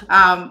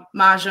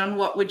 Marjon,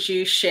 what would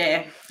you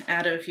share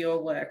out of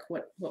your work?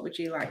 What would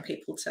you like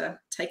people to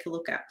take a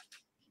look at?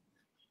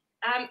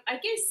 I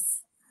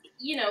guess,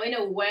 you know, in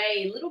a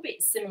way, a little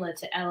bit similar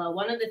to Ella,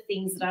 one of the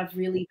things that I've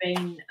really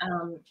been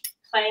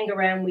playing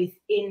around with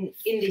in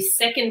this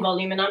second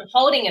volume, and I'm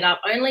holding it up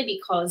only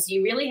because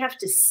you really have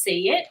to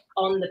see it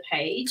on the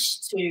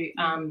page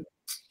to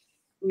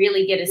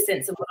really get a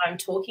sense of what I'm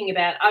talking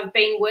about. I've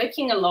been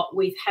working a lot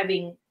with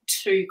having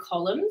 2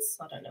 columns.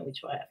 I don't know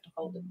which way I have to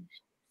hold them.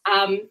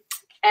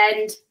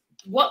 And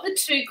what the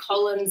 2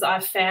 columns I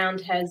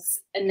found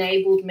has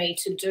enabled me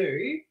to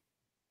do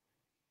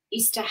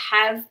is to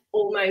have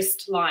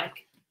almost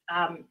like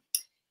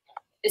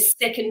a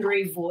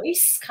secondary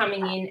voice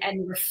coming in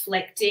and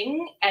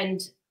reflecting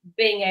and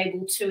being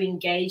able to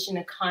engage in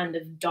a kind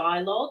of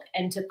dialogue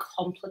and to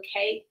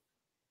complicate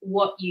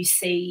what you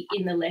see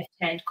in the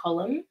left-hand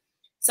column.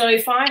 So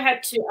if I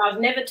had to,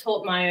 I've never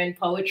taught my own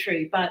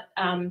poetry, but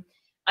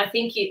I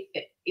think it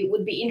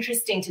would be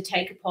interesting to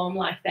take a poem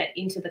like that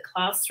into the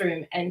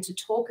classroom and to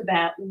talk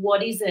about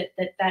what is it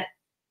that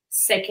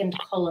second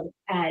column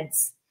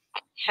adds.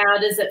 How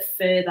does it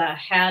further?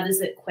 How does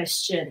it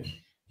question?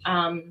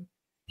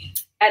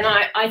 And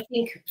I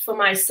think for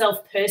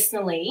myself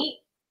personally,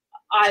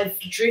 I've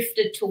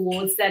drifted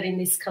towards that in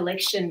this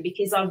collection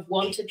because I've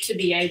wanted to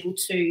be able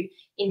to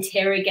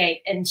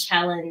interrogate and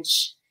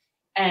challenge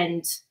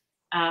and,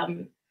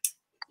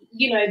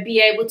 you know, be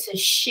able to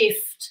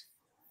shift,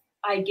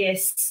 I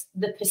guess,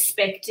 the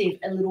perspective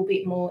a little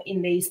bit more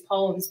in these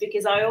poems,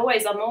 because I'm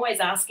always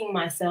asking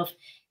myself,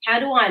 how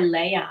do I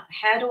layer?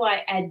 How do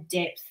I add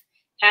depth?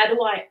 How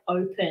do I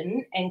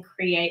open and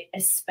create a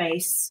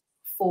space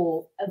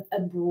for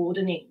a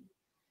broadening?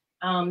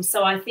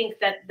 So I think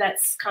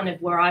that's kind of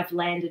where I've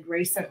landed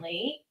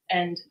recently,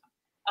 and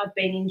I've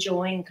been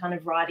enjoying kind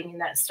of writing in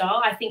that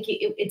style. I think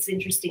it's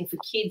interesting for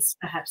kids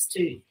perhaps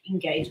to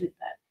engage with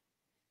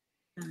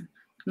that.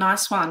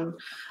 Nice one.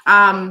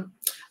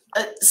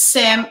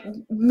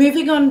 Sam,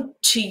 moving on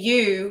to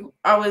you,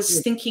 I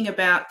was thinking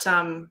about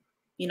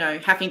you know,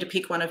 having to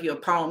pick one of your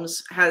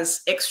poems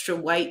has extra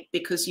weight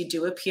because you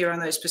do appear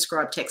on those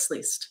prescribed text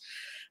list.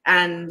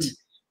 And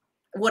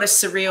what a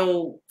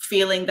surreal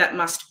feeling that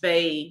must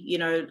be, you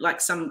know,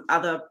 like some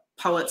other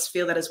poets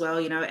feel that as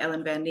well, you know,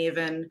 Ellen Van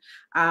Neerven,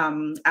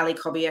 Ali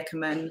Cobby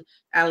Eckermann,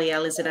 Ali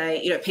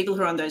Elizadeh, you know, people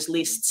who are on those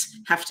lists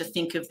have to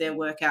think of their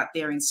work out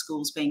there in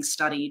schools being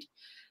studied.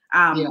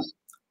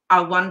 I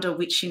wonder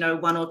which, you know,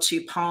 1 or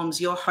 2 poems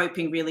you're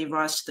hoping really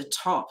rise to the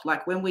top.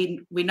 Like when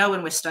we know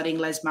when we're studying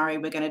Les Murray,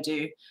 we're going to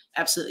do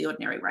Absolutely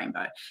Ordinary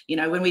Rainbow. You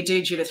know, when we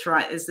do Judith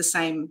Wright, there's the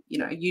same, you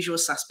know, usual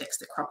suspects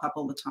that crop up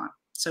all the time.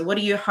 So what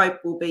do you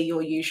hope will be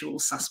your usual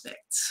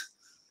suspects?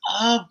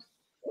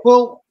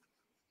 Well,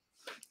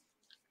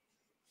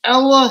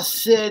 Ella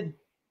said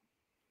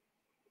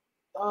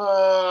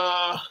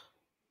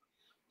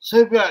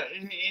so about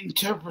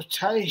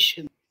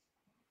interpretation.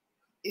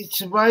 It's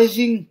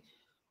amazing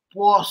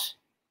what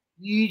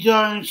you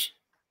don't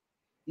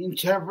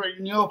interpret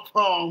in your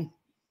poem,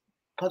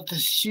 but the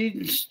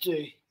students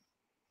do.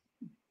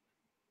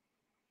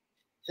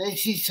 They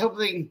see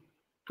something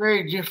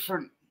very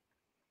different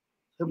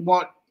than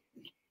what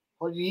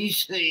you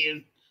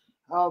see.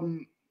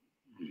 And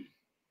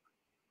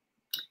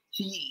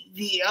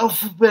the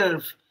alphabet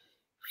of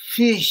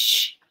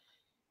fish,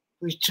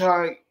 which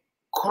I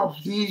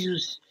quite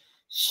use with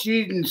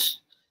students,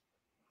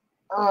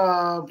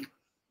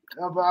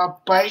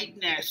 about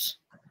baitness,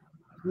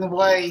 the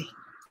way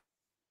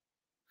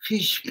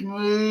fish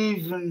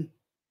move and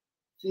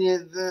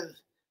the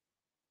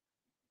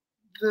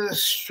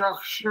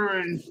structure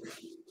and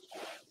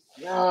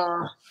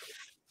the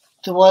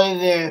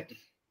way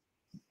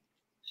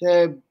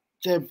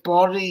their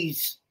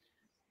bodies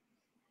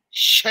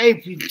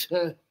shape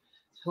into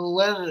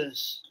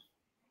letters.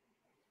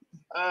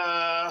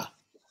 I'm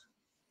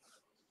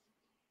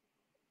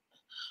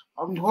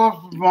quite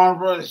reminded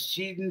by the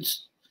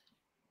students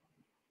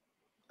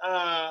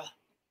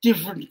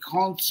different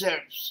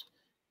concepts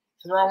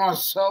that I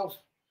myself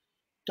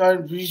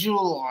don't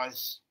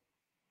visualize.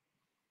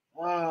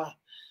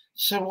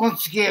 So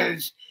once again,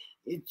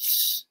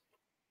 it's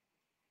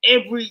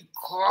every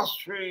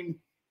classroom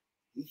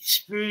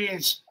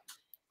experience.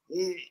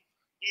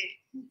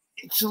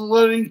 It's a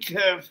learning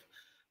curve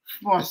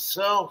for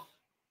myself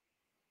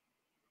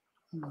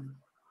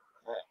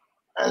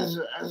as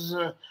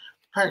a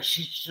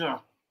practitioner.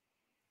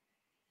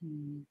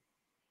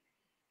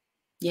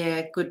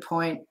 Yeah, good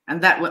point.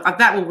 And that will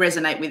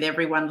resonate with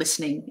everyone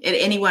listening.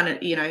 Anyone,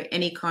 you know,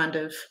 any kind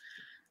of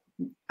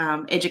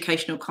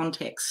educational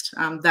context,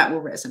 that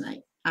will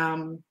resonate.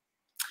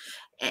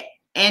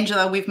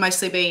 Angela, we've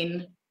mostly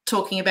been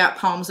talking about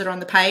poems that are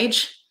on the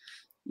page.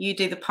 you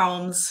do the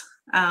poems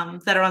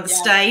that are on the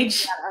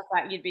stage. I was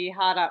like, you'd be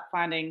hard up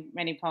finding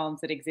many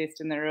poems that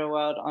exist in the real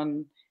world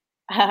on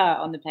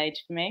the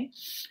page for me.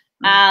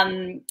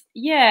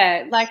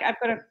 Yeah, like I've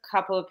got a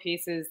couple of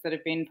pieces that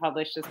have been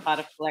published as part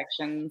of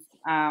collections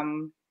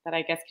that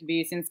I guess could be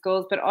used in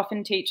schools, but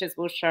often teachers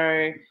will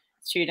show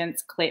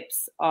students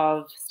clips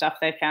of stuff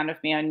they found of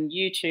me on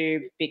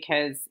YouTube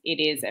because it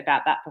is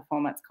about that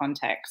performance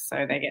context.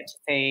 So they get to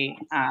see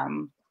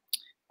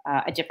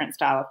a different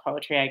style of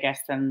poetry, I guess,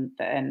 than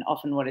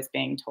often what is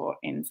being taught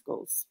in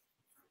schools.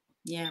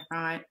 Yeah,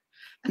 right.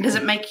 And does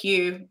it make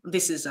you,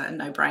 this is a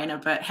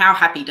no-brainer, but how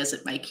happy does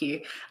it make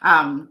you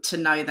to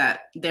know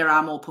that there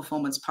are more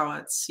performance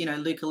poets? You know,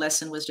 Luca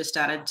Lesson was just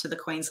added to the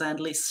Queensland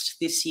list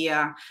this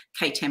year.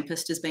 Kate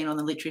Tempest has been on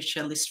the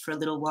literature list for a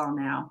little while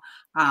now.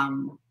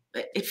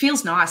 It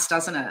feels nice,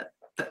 doesn't it?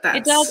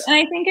 It does, and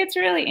I think it's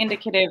really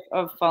indicative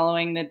of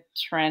following the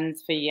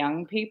trends for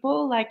young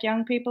people. Like,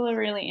 young people are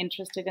really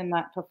interested in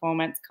that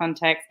performance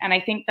context, and I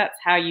think that's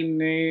how you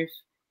move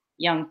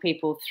young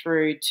people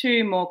through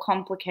to more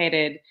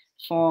complicated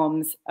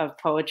forms of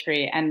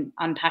poetry, and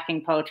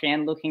unpacking poetry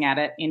and looking at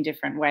it in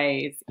different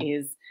ways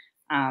is,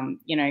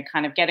 you know,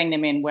 kind of getting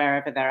them in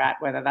wherever they're at,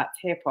 whether that's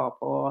hip hop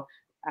or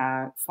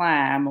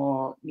slam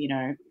or, you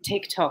know,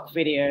 TikTok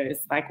videos,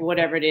 like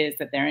whatever it is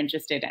that they're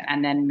interested in,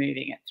 and then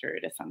moving it through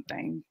to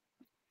something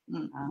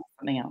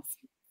else.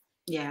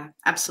 Yeah,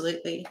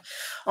 absolutely.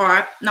 All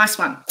right, nice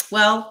one.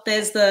 Well,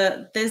 there's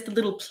the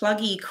little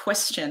pluggy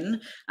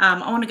question.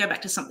 I want to go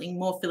back to something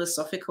more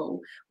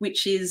philosophical,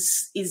 which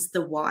is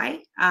the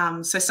why.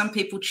 So some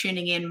people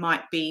tuning in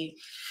might be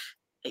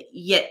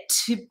yet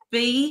to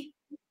be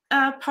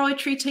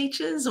poetry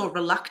teachers, or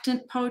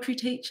reluctant poetry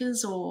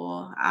teachers,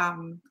 or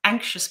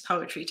anxious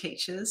poetry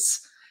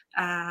teachers.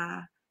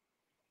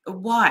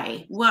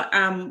 Why? What?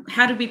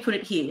 How do we put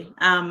it here?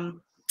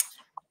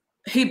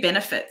 Who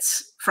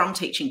benefits from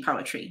teaching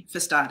poetry, for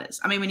starters?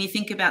 I mean, when you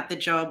think about the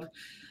job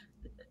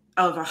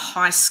of a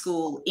high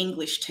school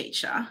English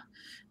teacher,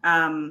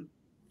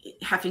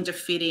 having to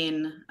fit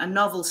in a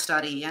novel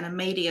study and a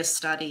media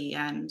study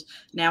and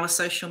now a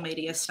social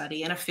media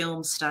study and a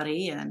film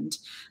study, and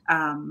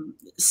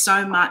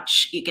so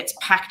much, it gets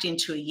packed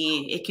into a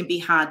year, it can be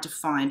hard to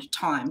find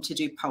time to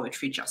do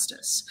poetry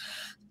justice.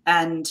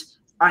 And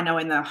I know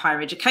in the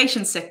higher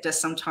education sector,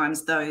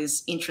 sometimes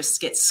those interests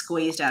get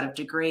squeezed out of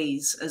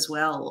degrees as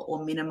well,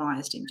 or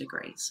minimised in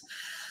degrees.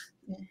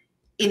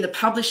 In the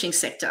publishing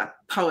sector,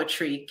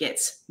 poetry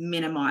gets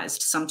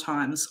minimised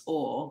sometimes,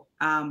 or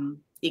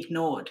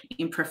ignored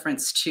in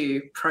preference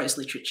to prose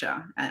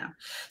literature.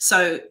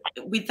 So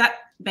with that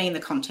being the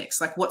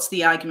context, like, what's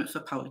the argument for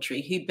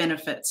poetry? Who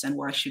benefits, and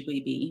why should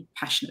we be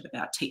passionate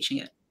about teaching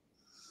it?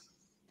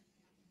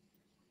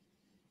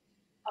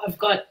 I've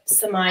got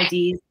some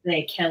ideas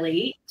there,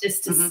 Kelly,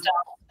 just to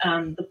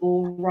start the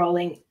ball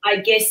rolling. I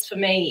guess for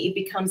me, it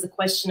becomes a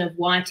question of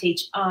why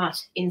teach art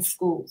in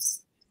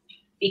schools,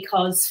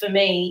 because for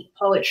me,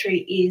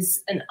 poetry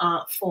is an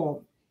art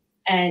form,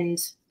 and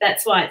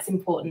that's why it's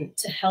important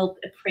to help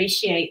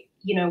appreciate,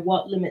 you know,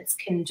 what limits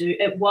can do,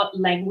 what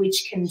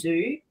language can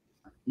do,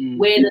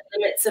 where the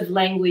limits of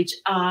language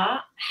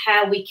are,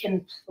 how we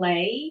can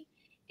play.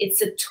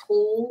 It's a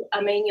tool.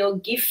 I mean, you're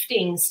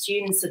gifting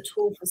students a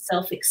tool for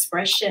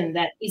self-expression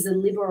that is a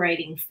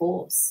liberating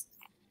force.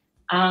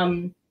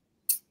 And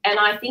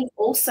I think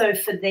also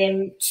for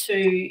them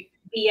to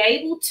be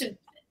able to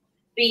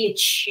be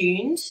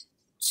attuned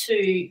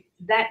to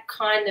that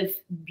kind of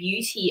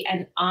beauty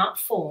and art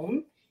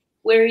form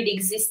where it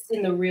exists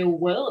in the real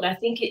world, I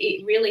think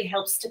it really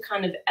helps to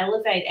kind of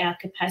elevate our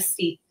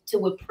capacity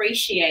to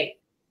appreciate,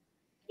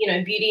 you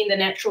know, beauty in the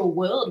natural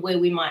world where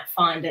we might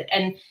find it.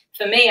 And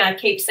for me, I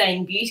keep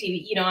saying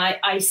beauty, you know,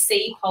 I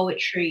see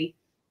poetry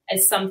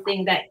as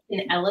something that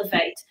can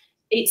elevate.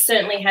 It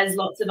certainly has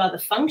lots of other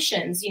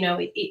functions, you know,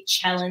 it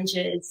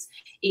challenges,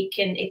 it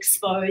can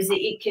expose,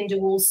 it can do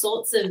all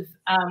sorts of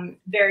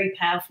very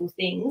powerful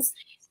things.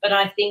 But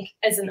I think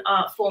as an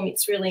art form,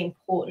 it's really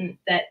important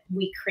that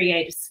we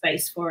create a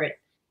space for it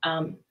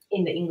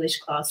in the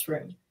English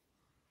classroom.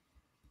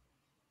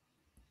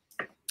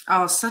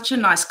 Oh, such a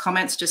nice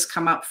comments just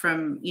come up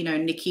from, you know,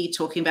 Nikki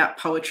talking about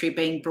poetry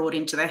being brought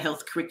into the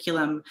health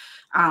curriculum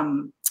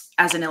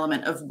as an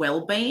element of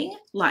well-being,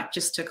 like,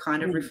 just to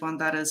kind of riff on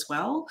that as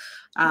well.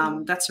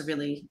 That's a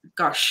really,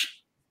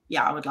 gosh,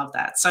 yeah, I would love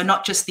that. So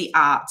not just the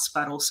arts,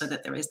 but also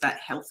that there is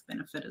that health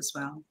benefit as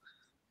well.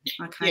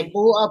 Okay. Yeah,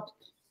 well,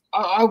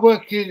 I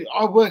work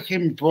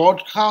in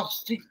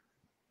broadcasting,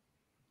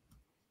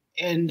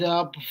 and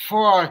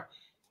before I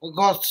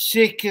got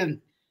sick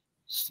and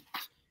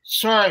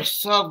I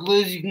started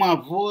losing my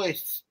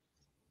voice,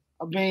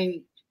 I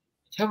mean,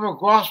 to have a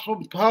grasp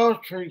on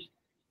poetry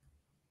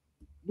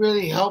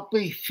really helped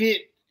me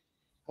fit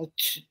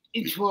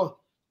into a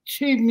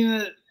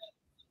 2-minute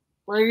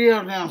radio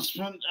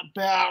announcement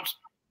about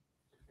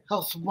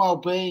health and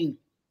well-being,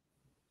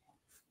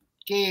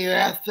 getting it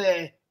out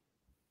there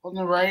on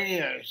the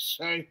radio.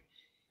 So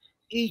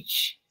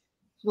each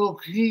little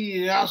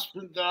community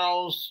announcement that I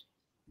was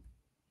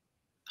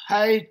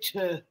paid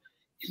to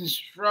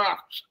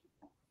construct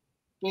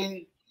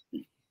being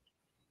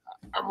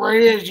a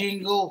radio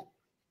jingle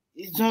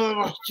is not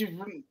much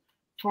different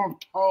from a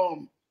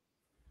poem.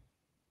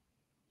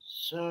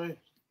 So,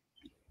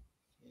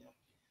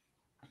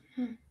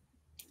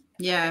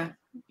 yeah,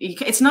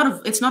 it's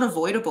not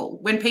avoidable.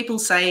 When people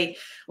say,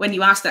 when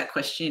you ask that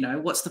question, you know,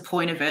 what's the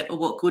point of it or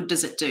what good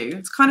does it do?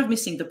 It's kind of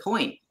missing the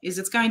point. Is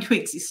it's going to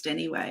exist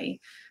anyway.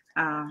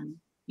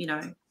 You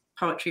know,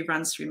 poetry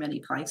runs through many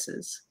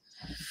places.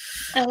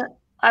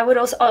 I would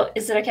also, oh,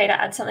 is it okay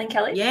to add something,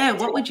 Kelly? Yeah,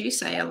 what would you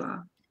say,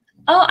 Ella?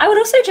 Oh, I would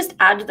also just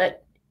add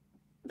that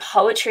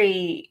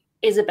poetry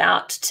is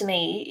about, to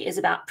me, is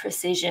about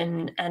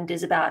precision and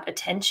is about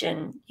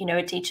attention. You know,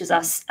 it teaches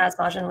us, as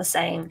Marjon was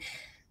saying,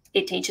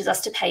 it teaches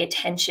us to pay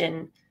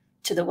attention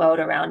to the world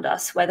around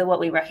us, whether what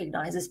we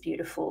recognize as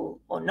beautiful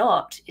or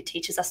not. It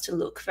teaches us to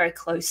look very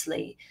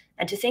closely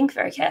and to think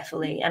very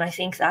carefully. And I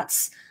think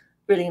that's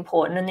really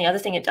important. And the other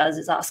thing it does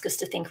is ask us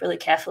to think really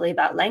carefully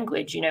about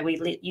language. You know,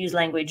 we use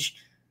language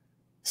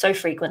so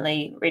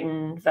frequently,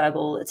 written,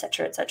 verbal,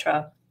 etc.,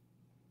 etc.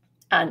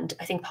 And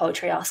I think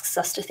poetry asks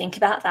us to think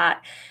about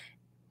that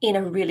in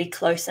a really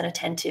close and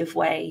attentive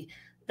way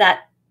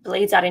that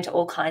bleeds out into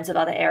all kinds of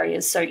other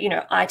areas. So, you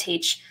know, I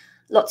teach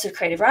lots of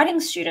creative writing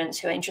students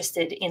who are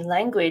interested in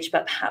language,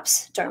 but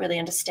perhaps don't really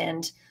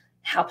understand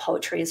how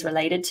poetry is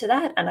related to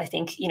that. And I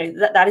think, you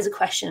know, that is a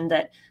question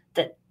that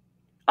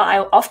I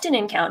often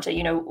encounter.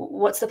 You know,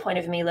 what's the point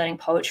of me learning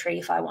poetry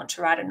if I want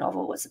to write a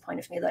novel? What's the point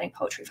of me learning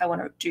poetry if I want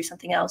to do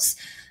something else?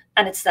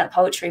 And it's that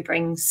poetry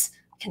brings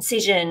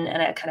concision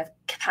and a kind of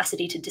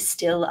capacity to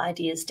distill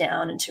ideas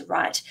down and to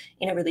write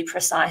in a really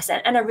precise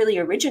and a really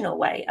original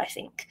way, I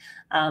think.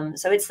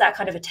 So it's that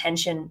kind of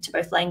attention to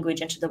both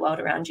language and to the world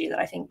around you that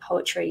I think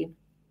poetry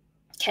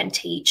can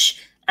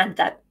teach, and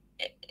that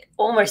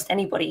almost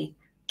anybody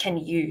can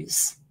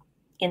use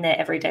in their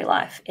everyday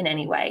life in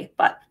any way,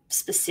 but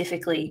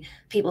specifically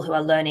people who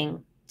are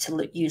learning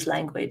to use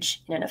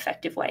language in an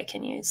effective way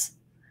can use.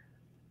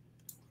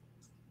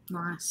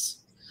 Nice.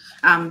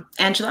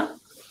 Angela?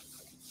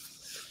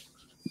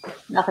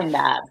 Nothing to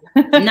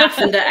add.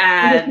 Nothing to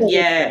add,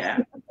 yeah.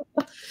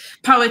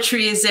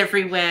 Poetry is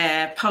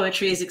everywhere.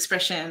 Poetry is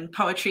expression.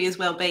 Poetry is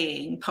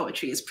well-being.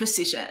 Poetry is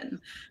precision.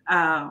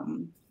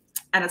 And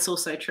it's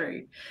also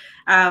true.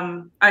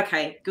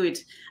 Okay, good.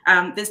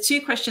 There's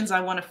two questions I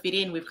want to fit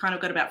in. We've kind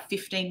of got about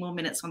 15 more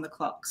minutes on the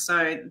clock.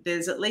 So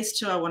there's at least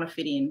two I want to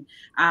fit in.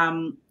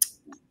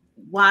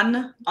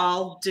 One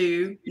I'll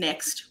do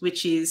next,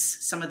 which is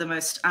some of the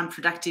most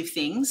unproductive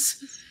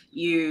things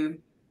you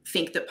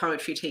think that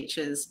poetry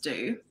teachers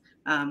do.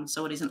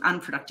 So it is an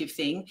unproductive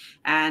thing.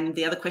 And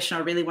the other question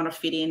I really want to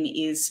fit in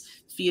is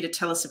for you to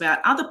tell us about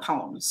other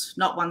poems,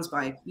 not ones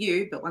by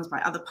you, but ones by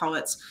other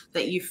poets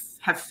that you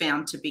have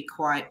found to be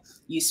quite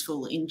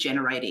useful in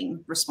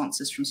generating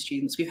responses from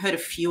students. We've heard a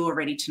few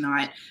already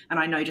tonight, and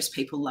I know just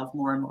people love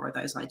more and more of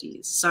those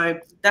ideas. So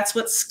that's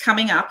what's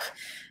coming up.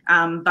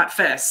 But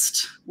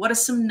first, what are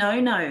some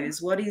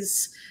no-nos? What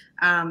is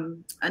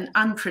an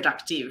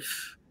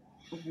unproductive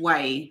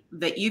way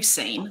that you've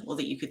seen or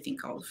that you could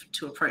think of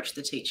to approach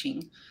the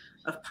teaching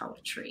of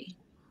poetry?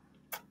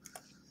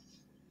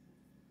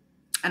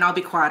 And I'll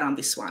be quiet on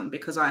this one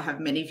because I have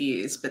many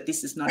views, but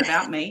this is not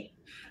about me.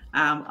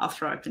 I'll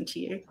throw open to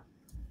you.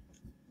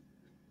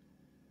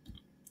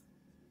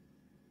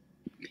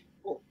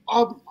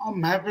 Well,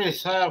 I'm happy to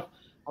say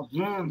I've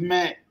never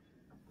met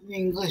an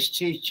English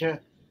teacher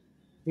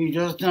who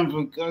doesn't have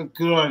a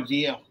good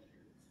idea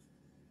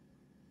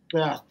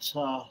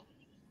about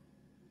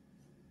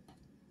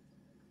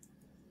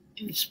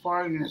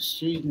inspiring the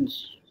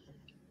students.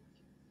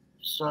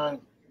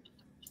 So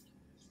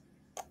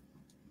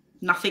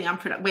nothing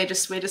unproductive.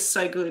 We're just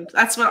so good.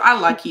 That's what I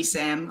like you,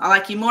 Sam. I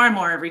like you more and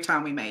more every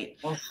time we meet.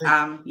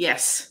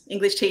 Yes,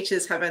 English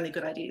teachers have only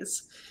good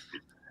ideas.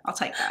 I'll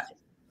take that.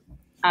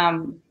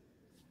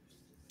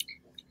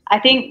 I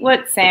think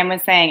what Sam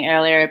was saying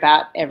earlier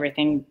about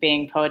everything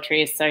being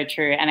poetry is so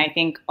true. And I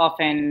think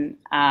often,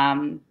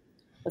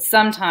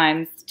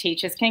 sometimes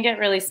teachers can get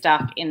really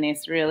stuck in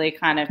this really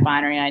kind of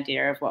binary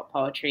idea of what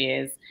poetry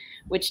is,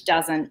 which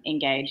doesn't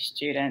engage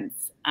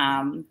students.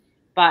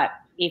 But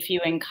if you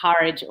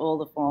encourage all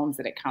the forms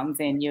that it comes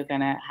in, you're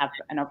going to have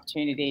an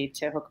opportunity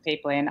to hook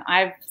people in.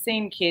 I've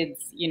seen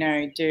kids, you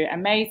know, do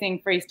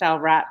amazing freestyle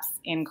raps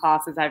in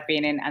classes I've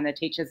been in, and the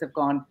teachers have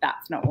gone,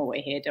 that's not what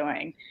we're here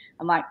doing.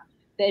 I'm like,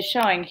 they're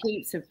showing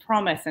heaps of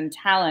promise and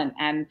talent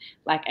and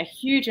like a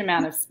huge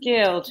amount of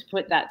skill to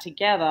put that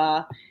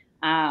together.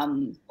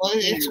 Well,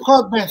 it's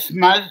quite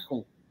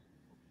mathematical.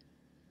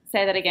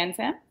 Say that again,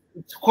 Sam?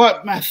 It's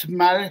quite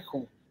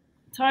mathematical.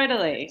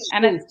 Totally.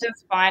 And it's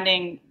just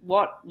finding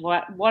what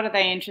are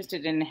they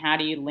interested in? How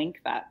do you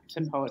link that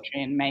to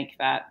poetry and make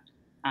that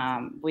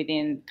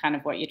within kind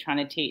of what you're trying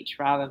to teach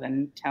rather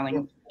than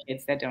telling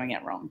kids they're doing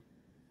it wrong?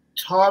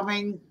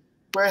 Timing,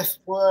 breath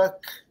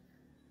work,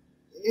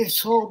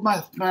 it's all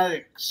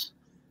mathematics,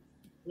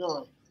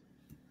 really.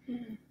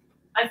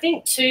 I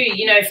think too,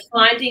 you know,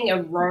 finding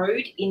a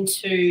road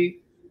into,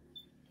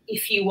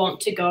 if you want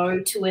to go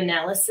to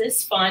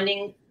analysis,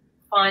 finding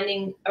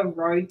finding a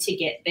road to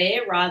get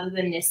there rather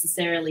than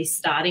necessarily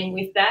starting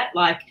with that.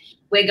 Like,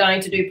 we're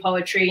going to do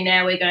poetry,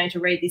 now we're going to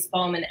read this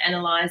poem and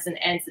analyse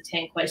and answer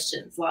 10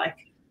 questions. Like,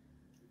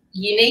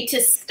 you need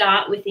to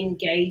start with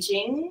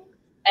engaging,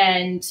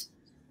 and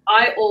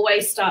I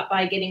always start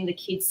by getting the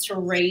kids to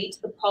read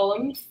the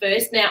poem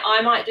first. Now,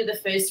 I might do the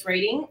first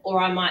reading, or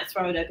I might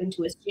throw it open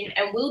to a student,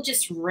 and we'll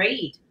just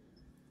read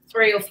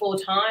 3 or 4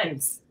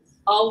 times.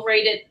 I'll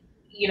read it,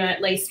 you know,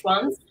 at least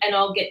once, and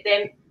I'll get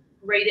them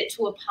read it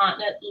to a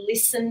partner,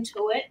 listen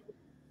to it,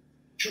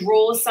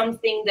 draw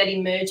something that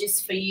emerges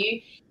for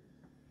you.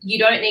 You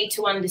don't need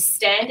to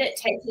understand it,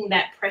 taking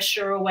that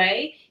pressure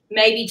away.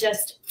 Maybe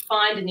just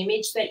find an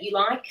image that you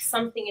like,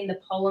 something in the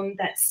poem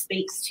that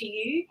speaks to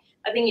you.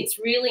 I think it's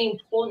really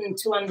important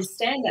to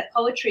understand that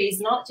poetry is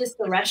not just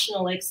a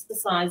rational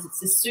exercise,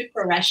 it's a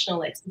super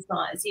rational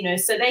exercise, you know,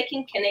 so they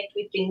can connect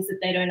with things that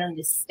they don't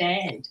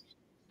understand,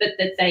 but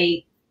that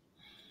they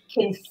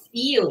can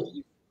feel.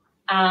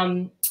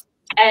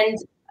 And,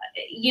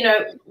 you know,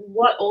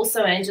 what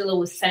also Angela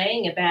was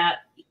saying about,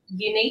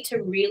 you need to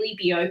really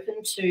be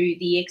open to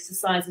the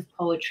exercise of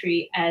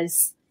poetry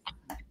as,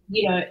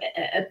 you know,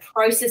 a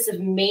process of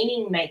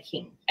meaning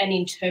making and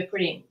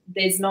interpreting.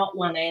 There's not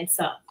one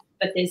answer,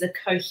 but there's a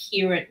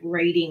coherent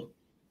reading.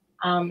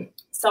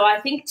 So I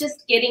think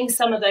just getting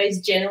some of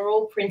those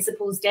general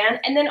principles down,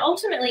 and then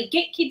ultimately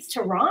get kids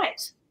to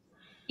write.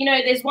 You know,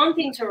 there's one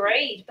thing to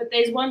read, but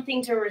there's one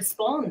thing to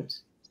respond.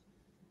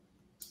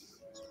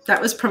 That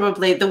was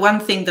probably the one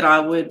thing that I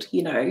would,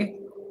 you know,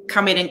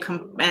 come in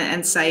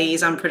and say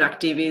is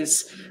unproductive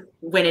is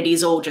when it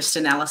is all just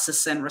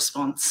analysis and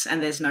response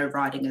and there's no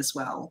writing as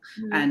well.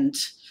 And,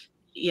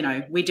 you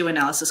know, we do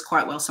analysis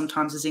quite well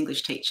sometimes as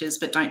English teachers,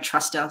 but don't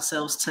trust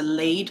ourselves to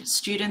lead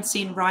students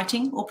in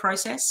writing or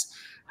process.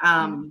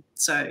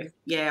 So,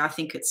 yeah, I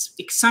think it's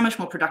so much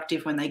more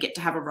productive when they get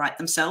to have a write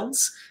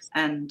themselves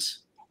and,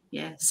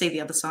 yeah, see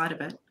the other side of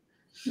it.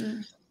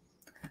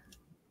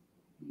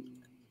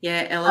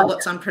 Yeah, Ella,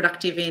 what's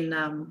unproductive in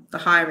the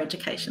higher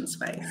education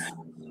space?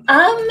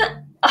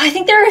 I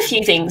think there are a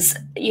few things.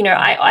 You know,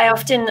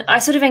 I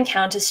sort of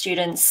encounter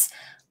students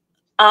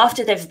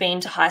after they've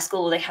been to high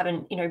school, they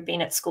haven't, you know,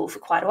 been at school for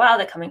quite a while.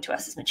 They're coming to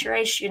us as mature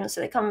age students,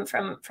 so they come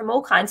from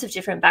all kinds of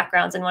different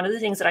backgrounds. And one of the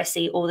things that I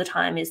see all the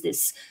time is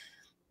this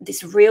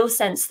real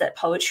sense that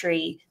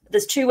poetry,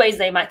 there's 2 ways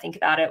they might think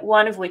about it.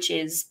 One of which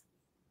is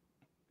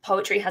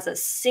poetry has a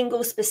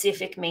single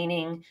specific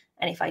meaning,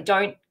 and if I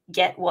don't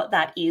get what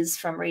that is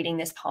from reading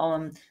this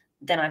poem,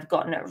 then I've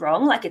gotten it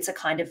wrong. Like it's a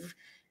kind of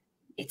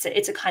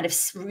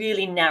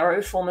really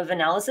narrow form of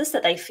analysis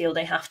that they feel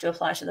they have to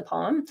apply to the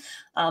poem.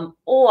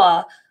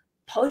 Or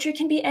poetry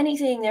can be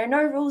anything. There are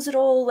no rules at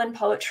all when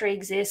poetry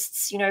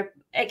exists. You know,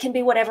 it can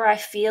be whatever I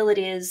feel it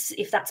is.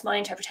 If that's my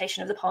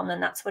interpretation of the poem,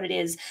 then that's what it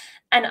is.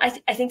 And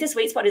I think the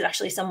sweet spot is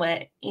actually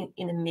somewhere in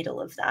the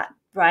middle of that,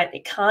 right?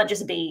 It can't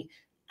just be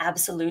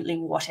absolutely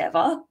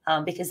whatever,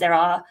 because there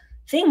are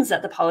things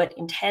that the poet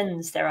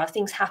intends. There are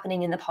things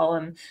happening in the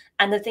poem.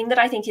 And the thing that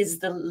I think is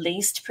the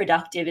least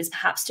productive is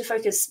perhaps to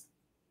focus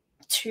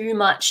too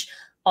much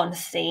on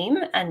theme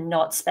and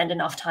not spend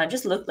enough time.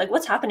 Just look like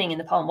what's happening in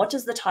the poem. What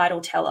does the title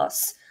tell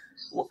us?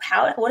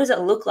 What does it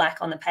look like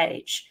on the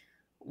page?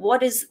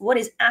 What is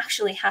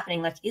actually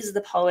happening? Like, is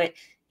the poet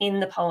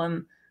in the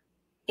poem?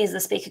 Is the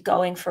speaker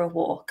going for a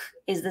walk?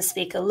 Is the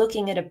speaker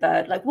looking at a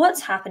bird? Like, what's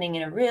happening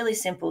in a really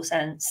simple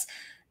sense?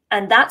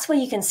 And that's where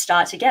you can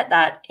start to get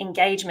that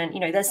engagement. You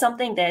know, there's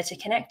something there to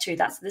connect to.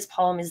 This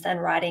poem is then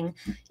writing,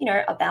 you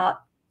know,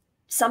 about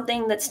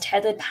something that's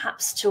tethered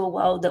perhaps to a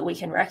world that we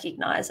can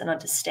recognize and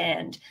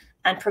understand,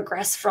 and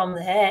progress from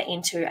there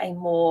into a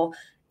more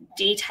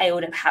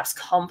detailed and perhaps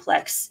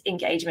complex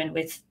engagement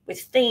with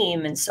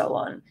theme and so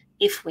on,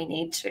 if we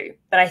need to.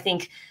 But I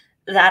think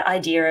that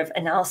idea of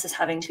analysis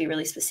having to be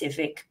really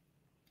specific,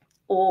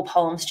 or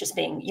poems just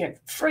being, you know,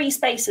 free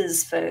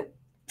spaces for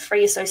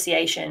free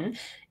association,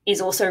 is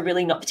also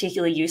really not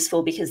particularly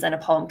useful, because then a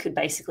poem could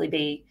basically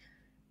be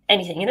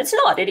anything. And it's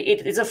not. It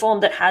is a form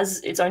that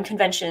has its own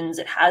conventions.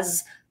 It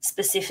has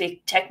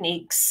specific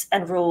techniques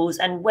and rules,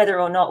 and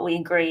whether or not we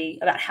agree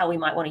about how we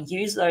might want to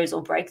use those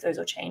or break those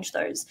or change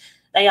those,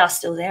 they are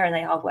still there, and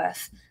they are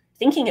worth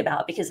thinking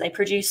about because they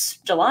produce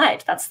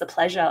delight. That's the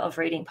pleasure of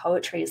reading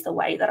poetry, is the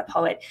way that a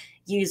poet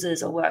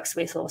uses or works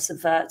with or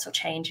subverts or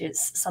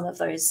changes some of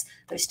those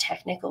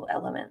technical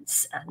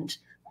elements. And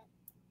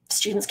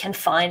students can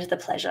find the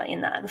pleasure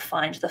in that and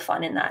find the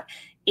fun in that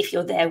if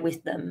you're there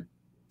with them,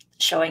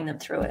 showing them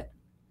through it.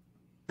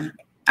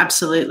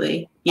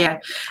 Absolutely. Yeah.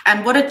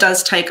 And what it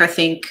does take, I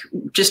think,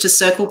 just to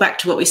circle back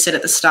to what we said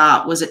at the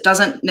start, was it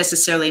doesn't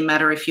necessarily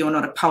matter if you're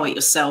not a poet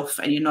yourself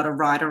and you're not a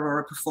writer or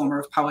a performer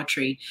of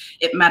poetry.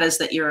 It matters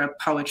that you're a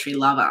poetry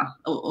lover,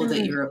 or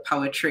that you're a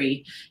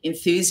poetry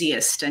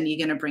enthusiast, and you're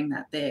going to bring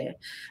that there.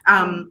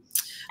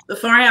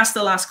 Before I ask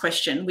the last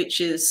question,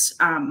 which is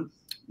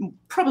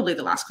probably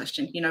the last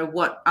question, you know,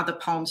 what other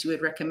poems you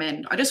would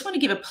recommend? I just want to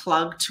give a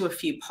plug to a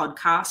few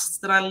podcasts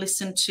that I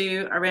listen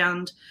to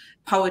around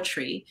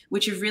poetry,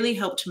 which have really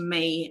helped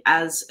me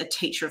as a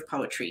teacher of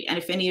poetry. And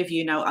if any of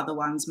you know other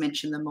ones,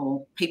 mention them,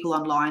 or people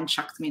online,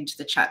 chuck them into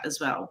the chat as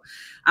well.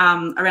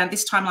 Around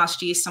this time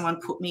last year, someone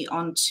put me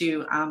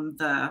onto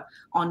the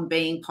On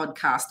Being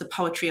podcast, the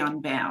Poetry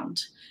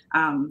Unbound.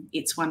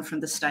 It's one from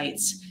the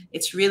States.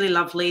 It's really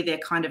lovely. They're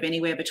kind of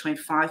anywhere between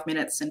 5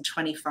 minutes and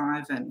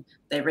 25, and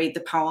they read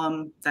the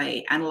poem,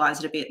 they analyze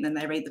it a bit, and then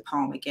they read the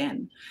poem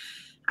again.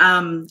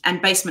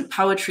 And Basement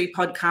Poetry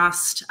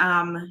podcast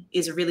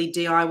is a really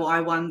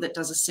DIY one that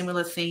does a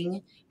similar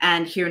thing.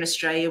 And here in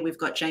Australia, we've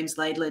got James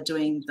Laidler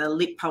doing the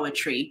Lit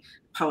Poetry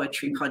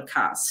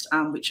podcast,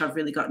 which I've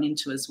really gotten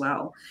into as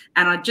well.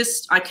 And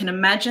I can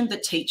imagine the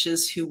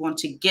teachers who want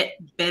to get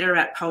better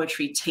at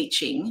poetry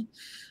teaching.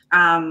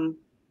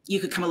 You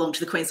could come along to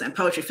the Queensland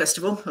Poetry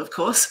Festival, of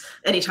course,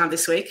 anytime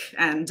this week,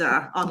 and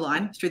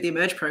online through the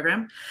Emerge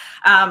program.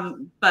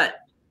 But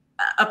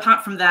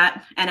apart from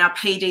that, and our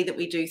PD that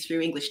we do through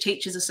English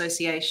Teachers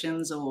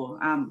Associations or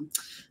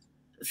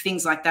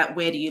things like that,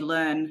 where do you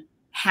learn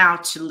how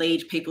to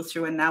lead people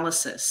through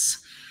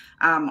analysis?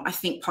 I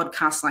think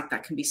podcasts like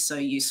that can be so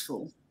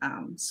useful.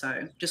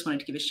 So just wanted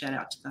to give a shout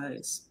out to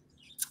those.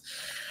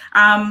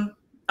 All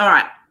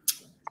right,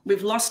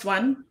 we've lost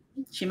one.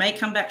 She may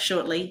come back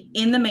shortly.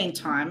 In the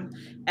meantime,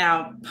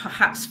 our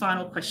perhaps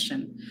final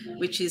question,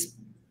 which is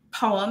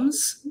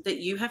poems that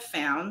you have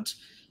found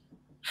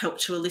help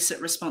to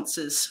elicit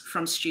responses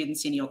from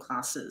students in your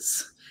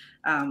classes.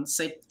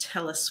 So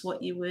tell us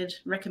what you would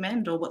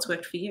recommend or what's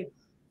worked for you.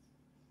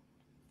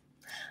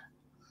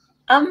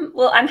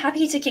 Well, I'm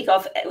happy to kick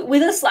off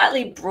with a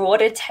slightly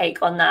broader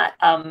take on that,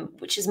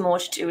 which is more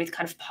to do with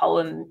kind of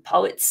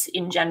poets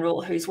in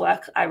general, whose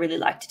work I really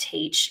like to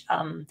teach.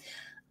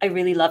 I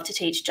really love to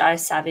teach Jai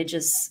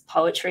Savage's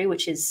poetry,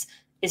 which is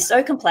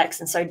so complex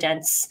and so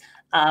dense,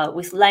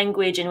 with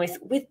language and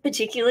with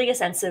particularly a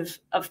sense of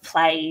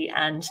play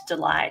and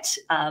delight.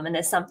 And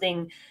there's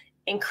something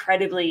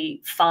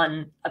incredibly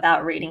fun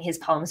about reading his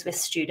poems with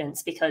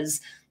students,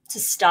 because to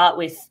start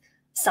with,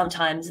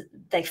 sometimes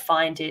they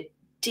find it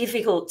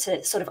difficult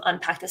to sort of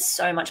unpack. There's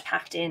so much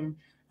packed in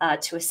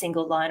to a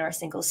single line or a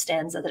single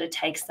stanza that it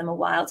takes them a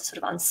while to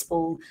sort of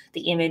unspool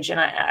the image. And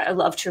I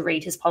love to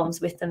read his poems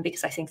with them,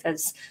 because I think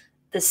there's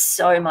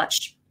so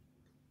much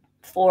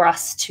for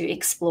us to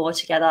explore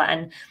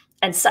together.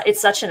 And so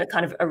it's such a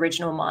kind of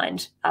original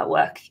mind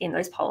work in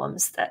those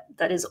poems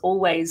that is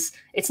always,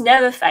 it's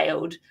never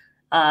failed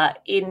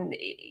in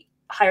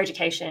higher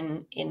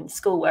education, in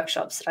school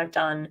workshops that I've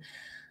done,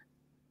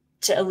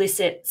 to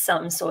elicit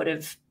some sort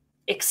of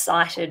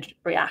excited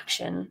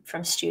reaction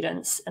from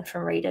students and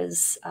from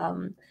readers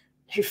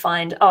who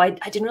find, oh, I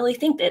didn't really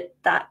think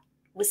that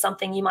was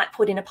something you might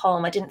put in a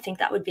poem. I didn't think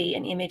that would be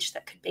an image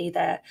that could be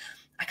there.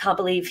 I can't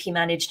believe he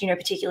managed,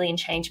 particularly in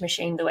Change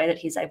Machine, the way that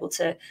he's able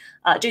to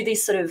do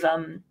these sort of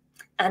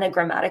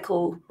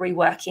anagrammatical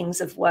reworkings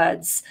of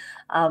words.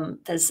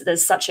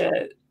 There's such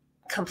a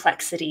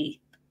complexity,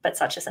 but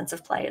such a sense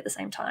of play at the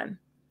same time.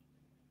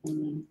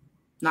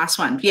 Nice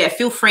one. Yeah,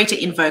 feel free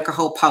to invoke a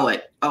whole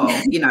poet or,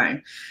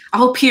 a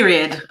whole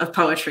period of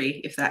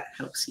poetry, if that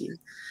helps you.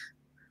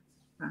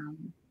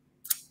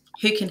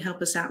 Who can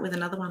help us out with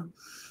another one?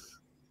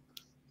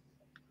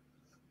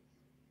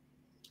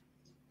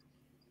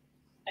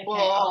 Okay.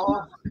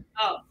 Oh,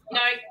 no,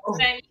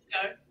 Sam, you go.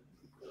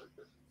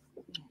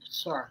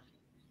 Sorry.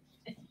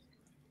 Go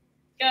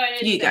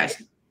ahead. You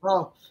guys.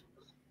 Well,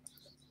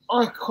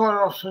 I quite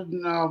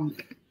often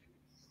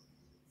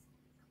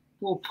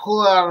will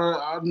pull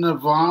out a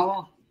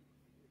Nirvana.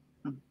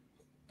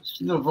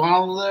 It's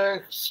Nirvana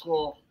lyrics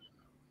or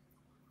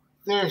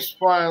lyrics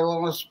by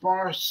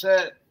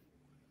Mossammaparast.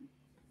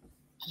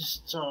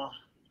 Just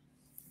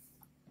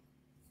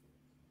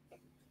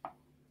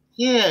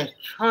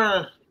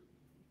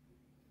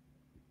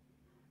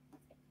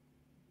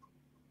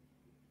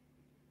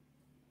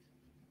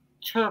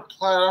try to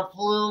play it up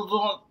a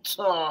little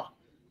bit,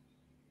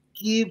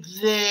 give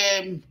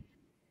them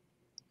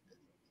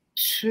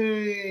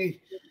to,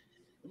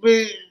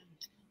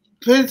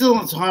 depends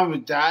on the time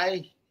of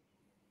day,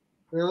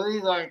 really.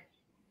 Like,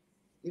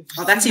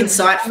 that's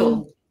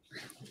insightful.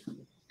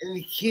 And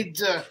the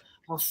kids are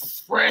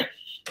fresh,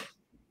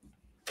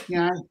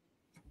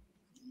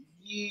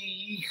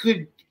 you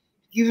could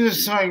give them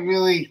something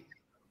really,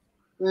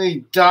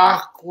 really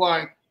dark,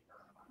 like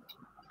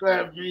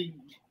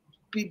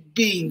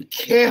being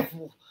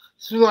careful.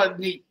 So like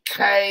Nick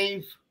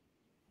Cave.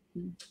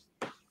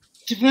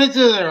 Depends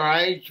on their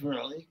age,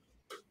 really.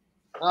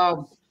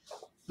 The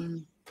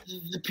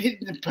Pit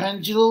and the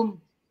Pendulum.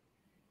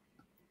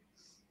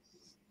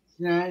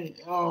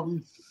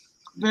 I'm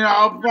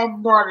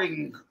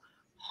writing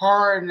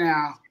horror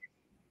now,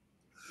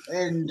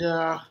 and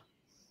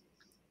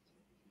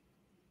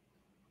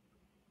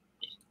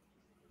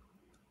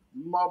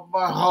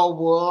my whole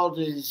world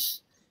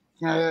is,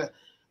 that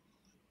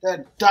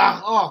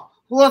dark. Oh,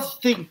 well, that's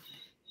the thing.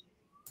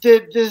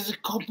 There's a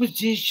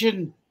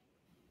competition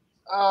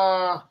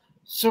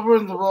somewhere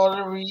in the world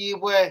every year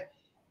where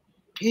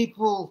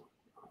people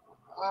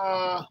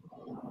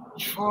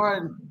try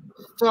and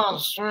start a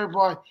story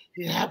by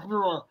it happened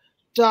on a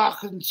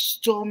dark and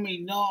stormy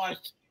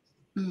night.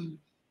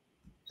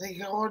 They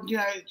go on, you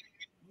know,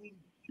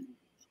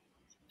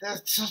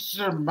 that's such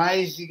an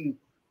amazing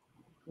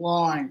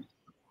line.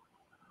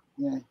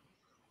 Yeah.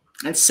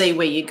 And see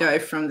where you go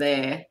from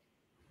there.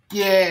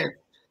 Yeah.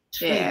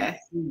 Yeah.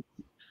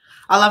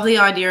 I love the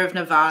idea of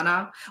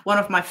Nirvana, one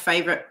of my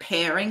favorite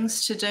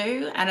pairings to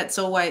do. And it's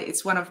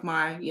one of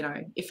my, you know,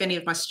 if any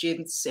of my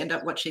students end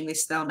up watching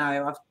this, they'll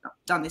know I've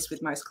done this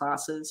with most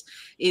classes,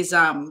 is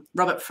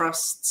Robert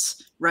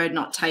Frost's Road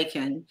Not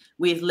Taken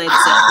with Led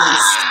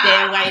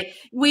Zeppelin's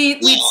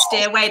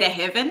Stairway to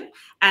Heaven.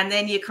 And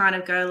then you kind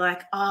of go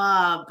like,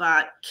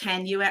 but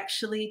can you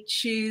actually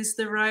choose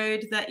the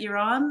road that you're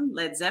on?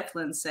 Led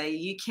Zeppelin say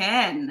you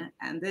can,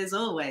 and there's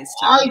always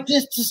time. I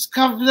just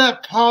discovered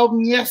that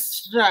poem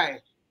yesterday.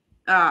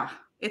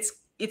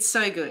 It's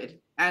so good.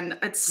 And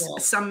it's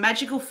some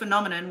magical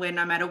phenomenon where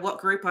no matter what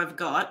group I've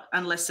got,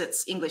 unless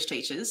it's English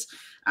teachers,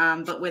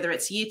 but whether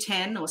it's year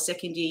 10 or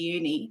second year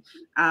uni,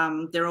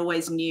 they're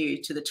always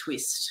new to the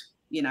twist,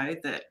 you know,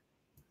 that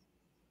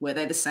were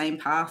they the same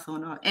path or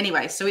not?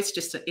 Anyway, so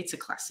it's a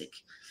classic.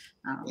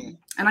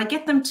 And I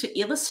get them to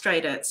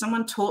illustrate it.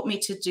 Someone taught me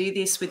to do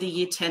this with a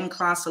year 10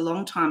 class a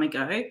long time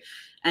ago.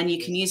 And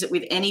you can use it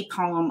with any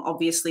poem,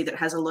 obviously, that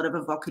has a lot of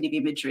evocative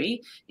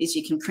imagery, is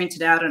you can print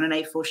it out on an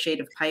A4 sheet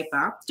of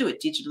paper, do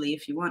it digitally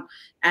if you want,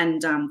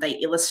 and they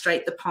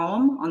illustrate the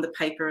poem on the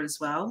paper as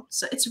well.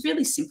 So it's a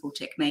really simple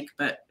technique,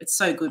 but it's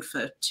so good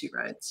for 2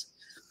 roads.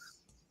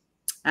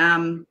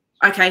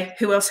 Okay,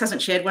 who else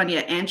hasn't shared one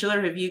yet?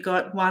 Angela, have you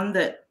got one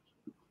that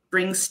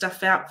brings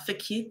stuff out for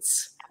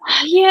kids?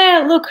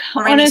 Yeah, look,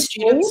 or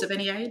honestly, any students of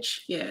any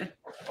age? Yeah.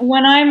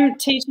 When I'm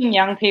teaching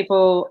young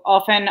people,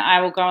 often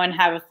I will go and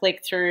have a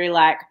flick through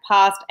like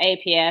past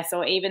APS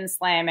or even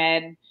Slam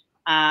Ed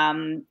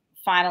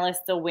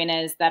finalists or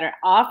winners that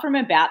are from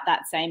about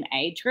that same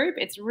age group.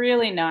 It's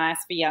really nice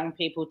for young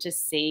people to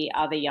see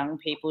other young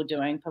people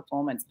doing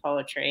performance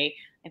poetry.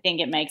 I think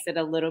it makes it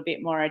a little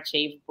bit more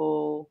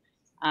achievable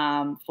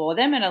for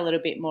them and a little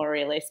bit more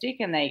realistic,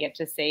 and they get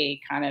to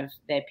see kind of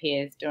their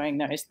peers doing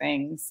those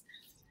things.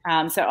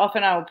 So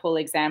often I will pull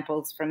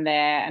examples from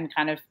there and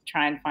kind of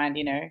try and find,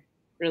 you know,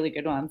 really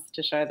good ones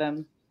to show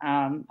them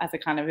as a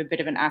kind of a bit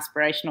of an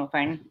aspirational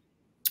thing.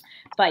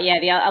 But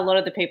yeah, a lot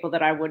of the people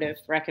that I would have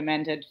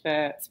recommended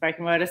for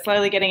spoken word are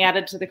slowly getting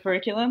added to the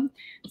curriculum.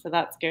 So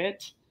that's good.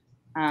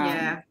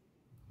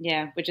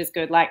 Yeah, which is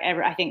good. Like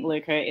I think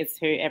Luca is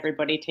who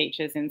everybody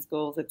teaches in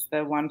schools. It's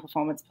the one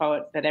performance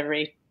poet that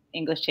every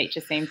English teacher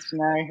seems to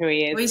know who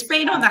he is. Well, he's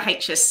been on the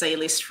HSC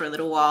list for a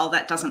little while.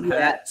 That doesn't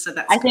hurt. So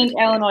that's I think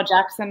Eleanor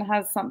Jackson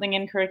has something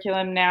in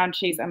curriculum now, and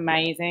she's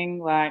amazing.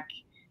 Like,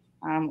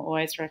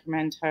 always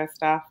recommend her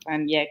stuff.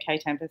 And yeah, Kay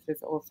Tempest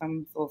is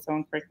awesome. It's also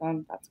on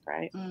curriculum. That's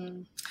great.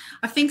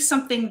 I think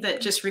something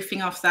that, just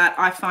riffing off that,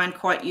 I find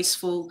quite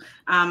useful,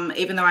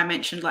 even though I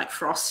mentioned like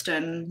Frost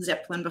and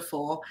Zeppelin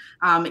before,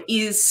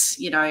 is,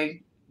 you know,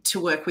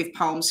 to work with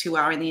poems who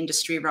are in the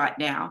industry right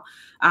now.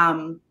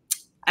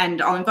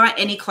 And I'll invite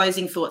any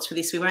closing thoughts for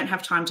this. We won't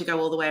have time to go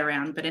all the way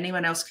around, but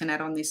anyone else can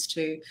add on this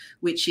too,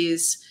 which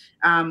is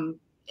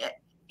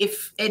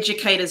if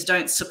educators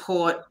don't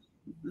support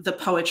the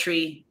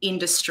poetry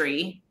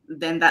industry,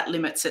 then that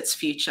limits its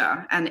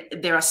future. And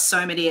there are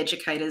so many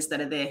educators that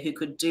are there who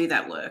could do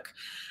that work.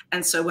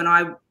 And so when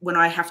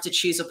I have to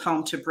choose a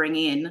poem to bring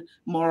in,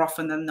 more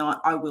often than not,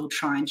 I will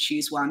try and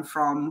choose one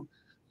from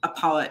a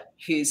poet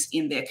who's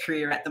in their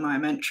career at the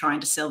moment,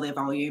 trying to sell their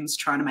volumes,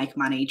 trying to make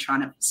money,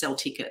 trying to sell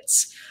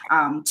tickets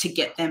to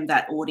get them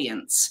that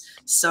audience.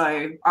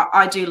 So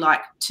I do like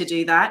to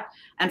do that.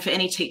 And for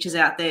any teachers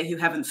out there who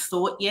haven't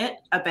thought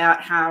yet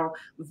about how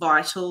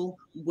vital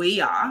we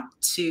are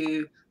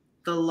to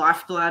the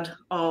lifeblood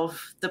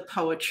of the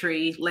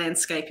poetry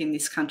landscape in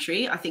this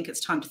country, I think it's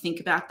time to think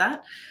about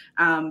that,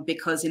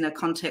 because in a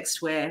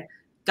context where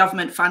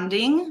government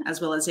funding,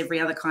 as well as every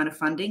other kind of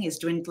funding, is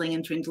dwindling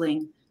and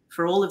dwindling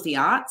for all of the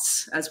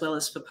arts as well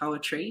as for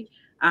poetry,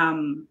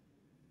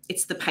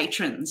 it's the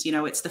patrons, you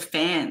know, it's the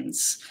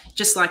fans.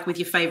 Just like with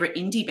your favorite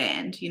indie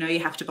band, you know, you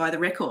have to buy the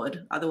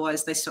record,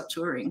 otherwise they stop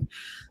touring.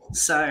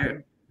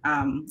 So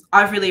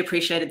I've really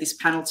appreciated this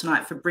panel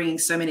tonight for bringing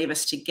so many of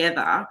us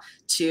together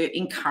to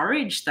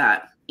encourage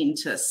that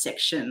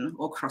intersection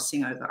or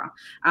crossing over.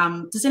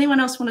 Does anyone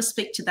else want to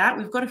speak to that?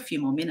 We've got a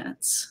few more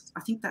minutes. I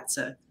think that's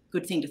a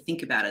good thing to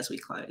think about as we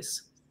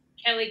close.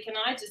 Kelly, can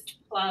I just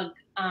plug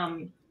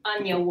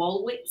Anya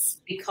Wolwitz,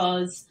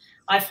 because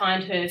I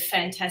find her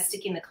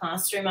fantastic in the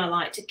classroom. I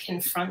like to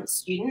confront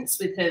students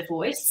with her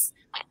voice,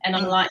 and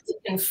I like to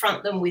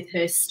confront them with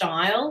her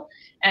style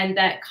and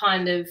that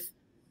kind of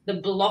the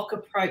block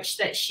approach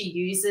that she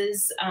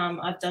uses.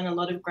 I've done a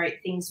lot of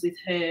great things with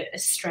her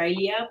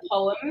Australia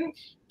poem.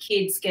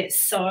 Kids get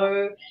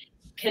so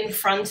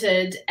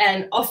confronted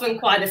and often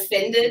quite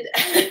offended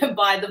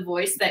by the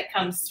voice that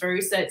comes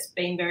through, so it's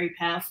been very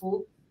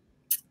powerful.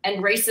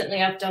 And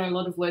recently I've done a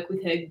lot of work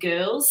with her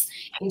girls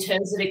in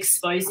terms of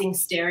exposing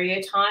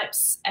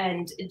stereotypes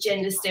and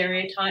gender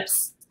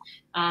stereotypes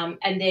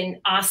and then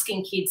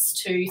asking kids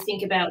to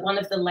think about one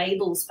of the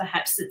labels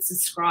perhaps that's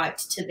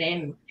ascribed to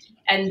them,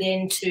 and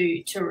then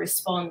to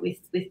respond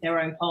with their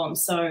own poem.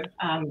 So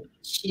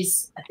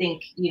she's, I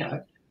think, you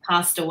know,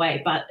 passed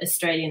away, but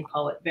Australian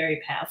poet,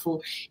 very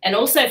powerful. And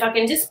also, if I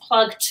can just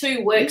plug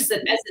 2 works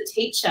that as a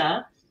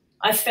teacher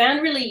I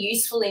found really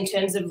useful in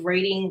terms of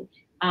reading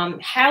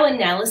how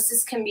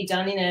analysis can be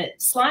done in a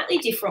slightly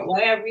different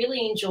way. I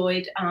really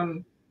enjoyed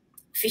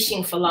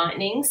Fishing for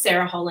Lightning,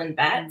 Sarah Holland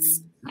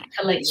Batt's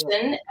collection,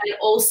 and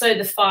also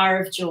The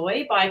Fire of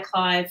Joy by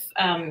Clive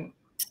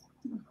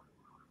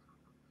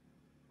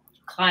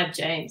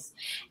James.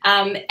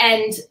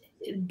 And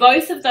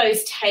both of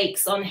those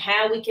takes on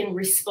how we can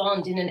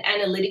respond in an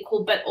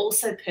analytical but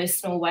also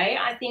personal way,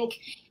 I think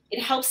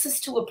it helps us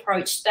to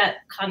approach that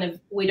kind of,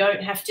 we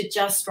don't have to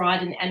just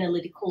write an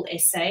analytical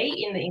essay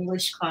in the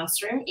English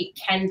classroom. It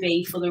can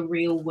be for the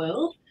real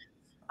world.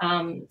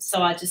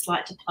 So I just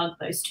like to plug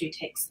those 2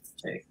 texts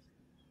too.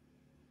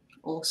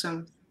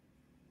 Awesome.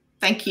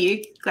 Thank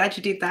you. Glad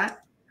you did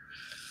that.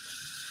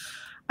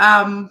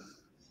 All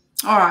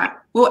right.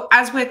 Well,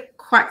 as we're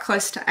quite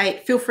close to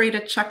 8, feel free to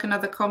chuck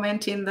another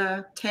comment in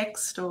the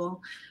text, or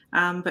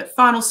but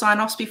final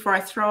sign-offs before I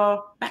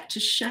throw back to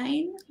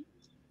Shane.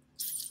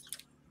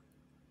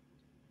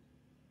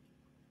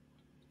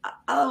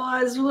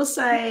 Otherwise, we'll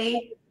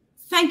say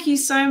thank you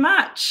so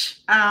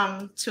much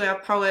to our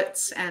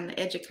poets and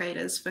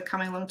educators for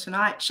coming along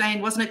tonight. Shane,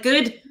 wasn't it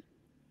good?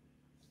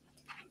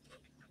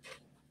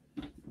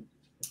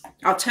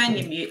 I'll turn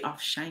your mute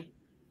off, Shane.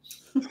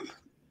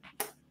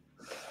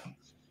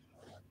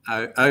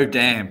 Oh,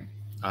 damn,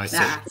 I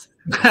said.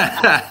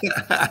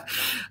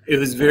 It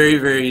was very,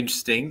 very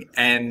interesting,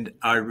 and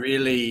I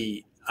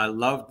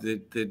loved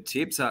the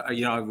tips.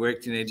 You know, I've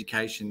worked in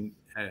education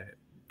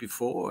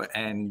before,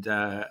 and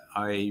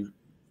I,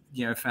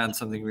 you know, found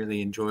something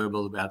really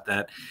enjoyable about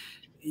that.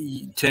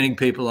 Turning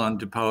people on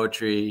to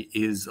poetry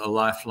is a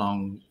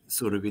lifelong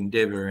sort of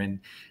endeavour, and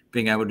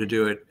being able to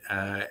do it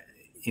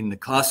in the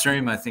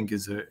classroom, I think,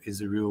 is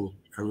a real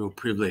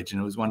privilege.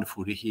 And it was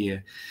wonderful to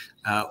hear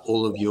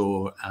all of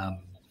your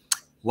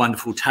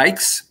wonderful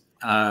takes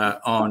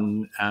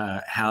on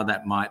how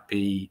that might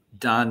be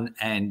done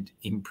and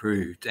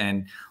improved,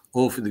 and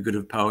all for the good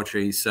of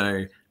poetry.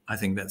 So I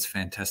think that's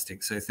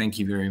fantastic. So thank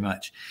you very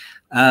much.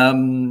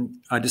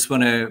 I just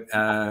want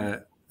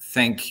to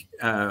thank,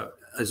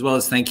 as well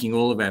as thanking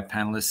all of our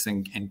panelists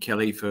and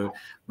Kelly for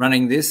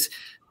running this,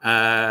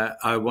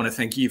 I want to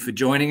thank you for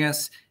joining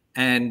us.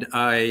 And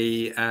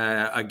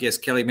I guess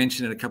Kelly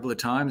mentioned it a couple of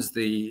times,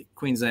 the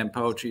Queensland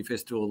Poetry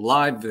Festival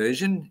live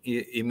version,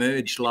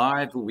 Emerge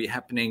Live, will be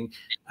happening.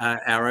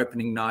 Our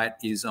opening night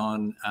is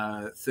on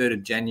 3rd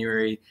of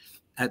January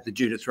at the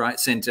Judith Wright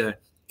Centre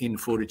in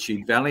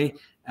Fortitude Valley.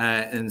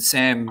 And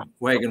Sam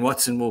Wagan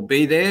Watson will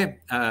be there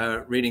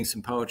reading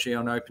some poetry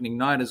on opening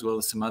night, as well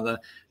as some other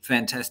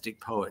fantastic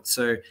poets.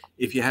 So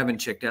if you haven't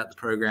checked out the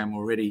program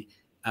already,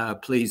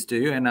 please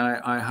do. And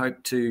I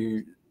hope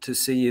to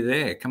see you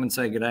there. Come and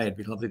say good day. It'd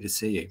be lovely to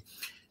see you.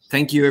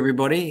 Thank you,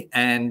 everybody.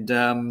 And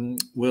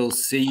we'll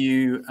see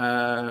you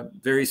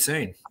very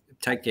soon.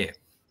 Take care.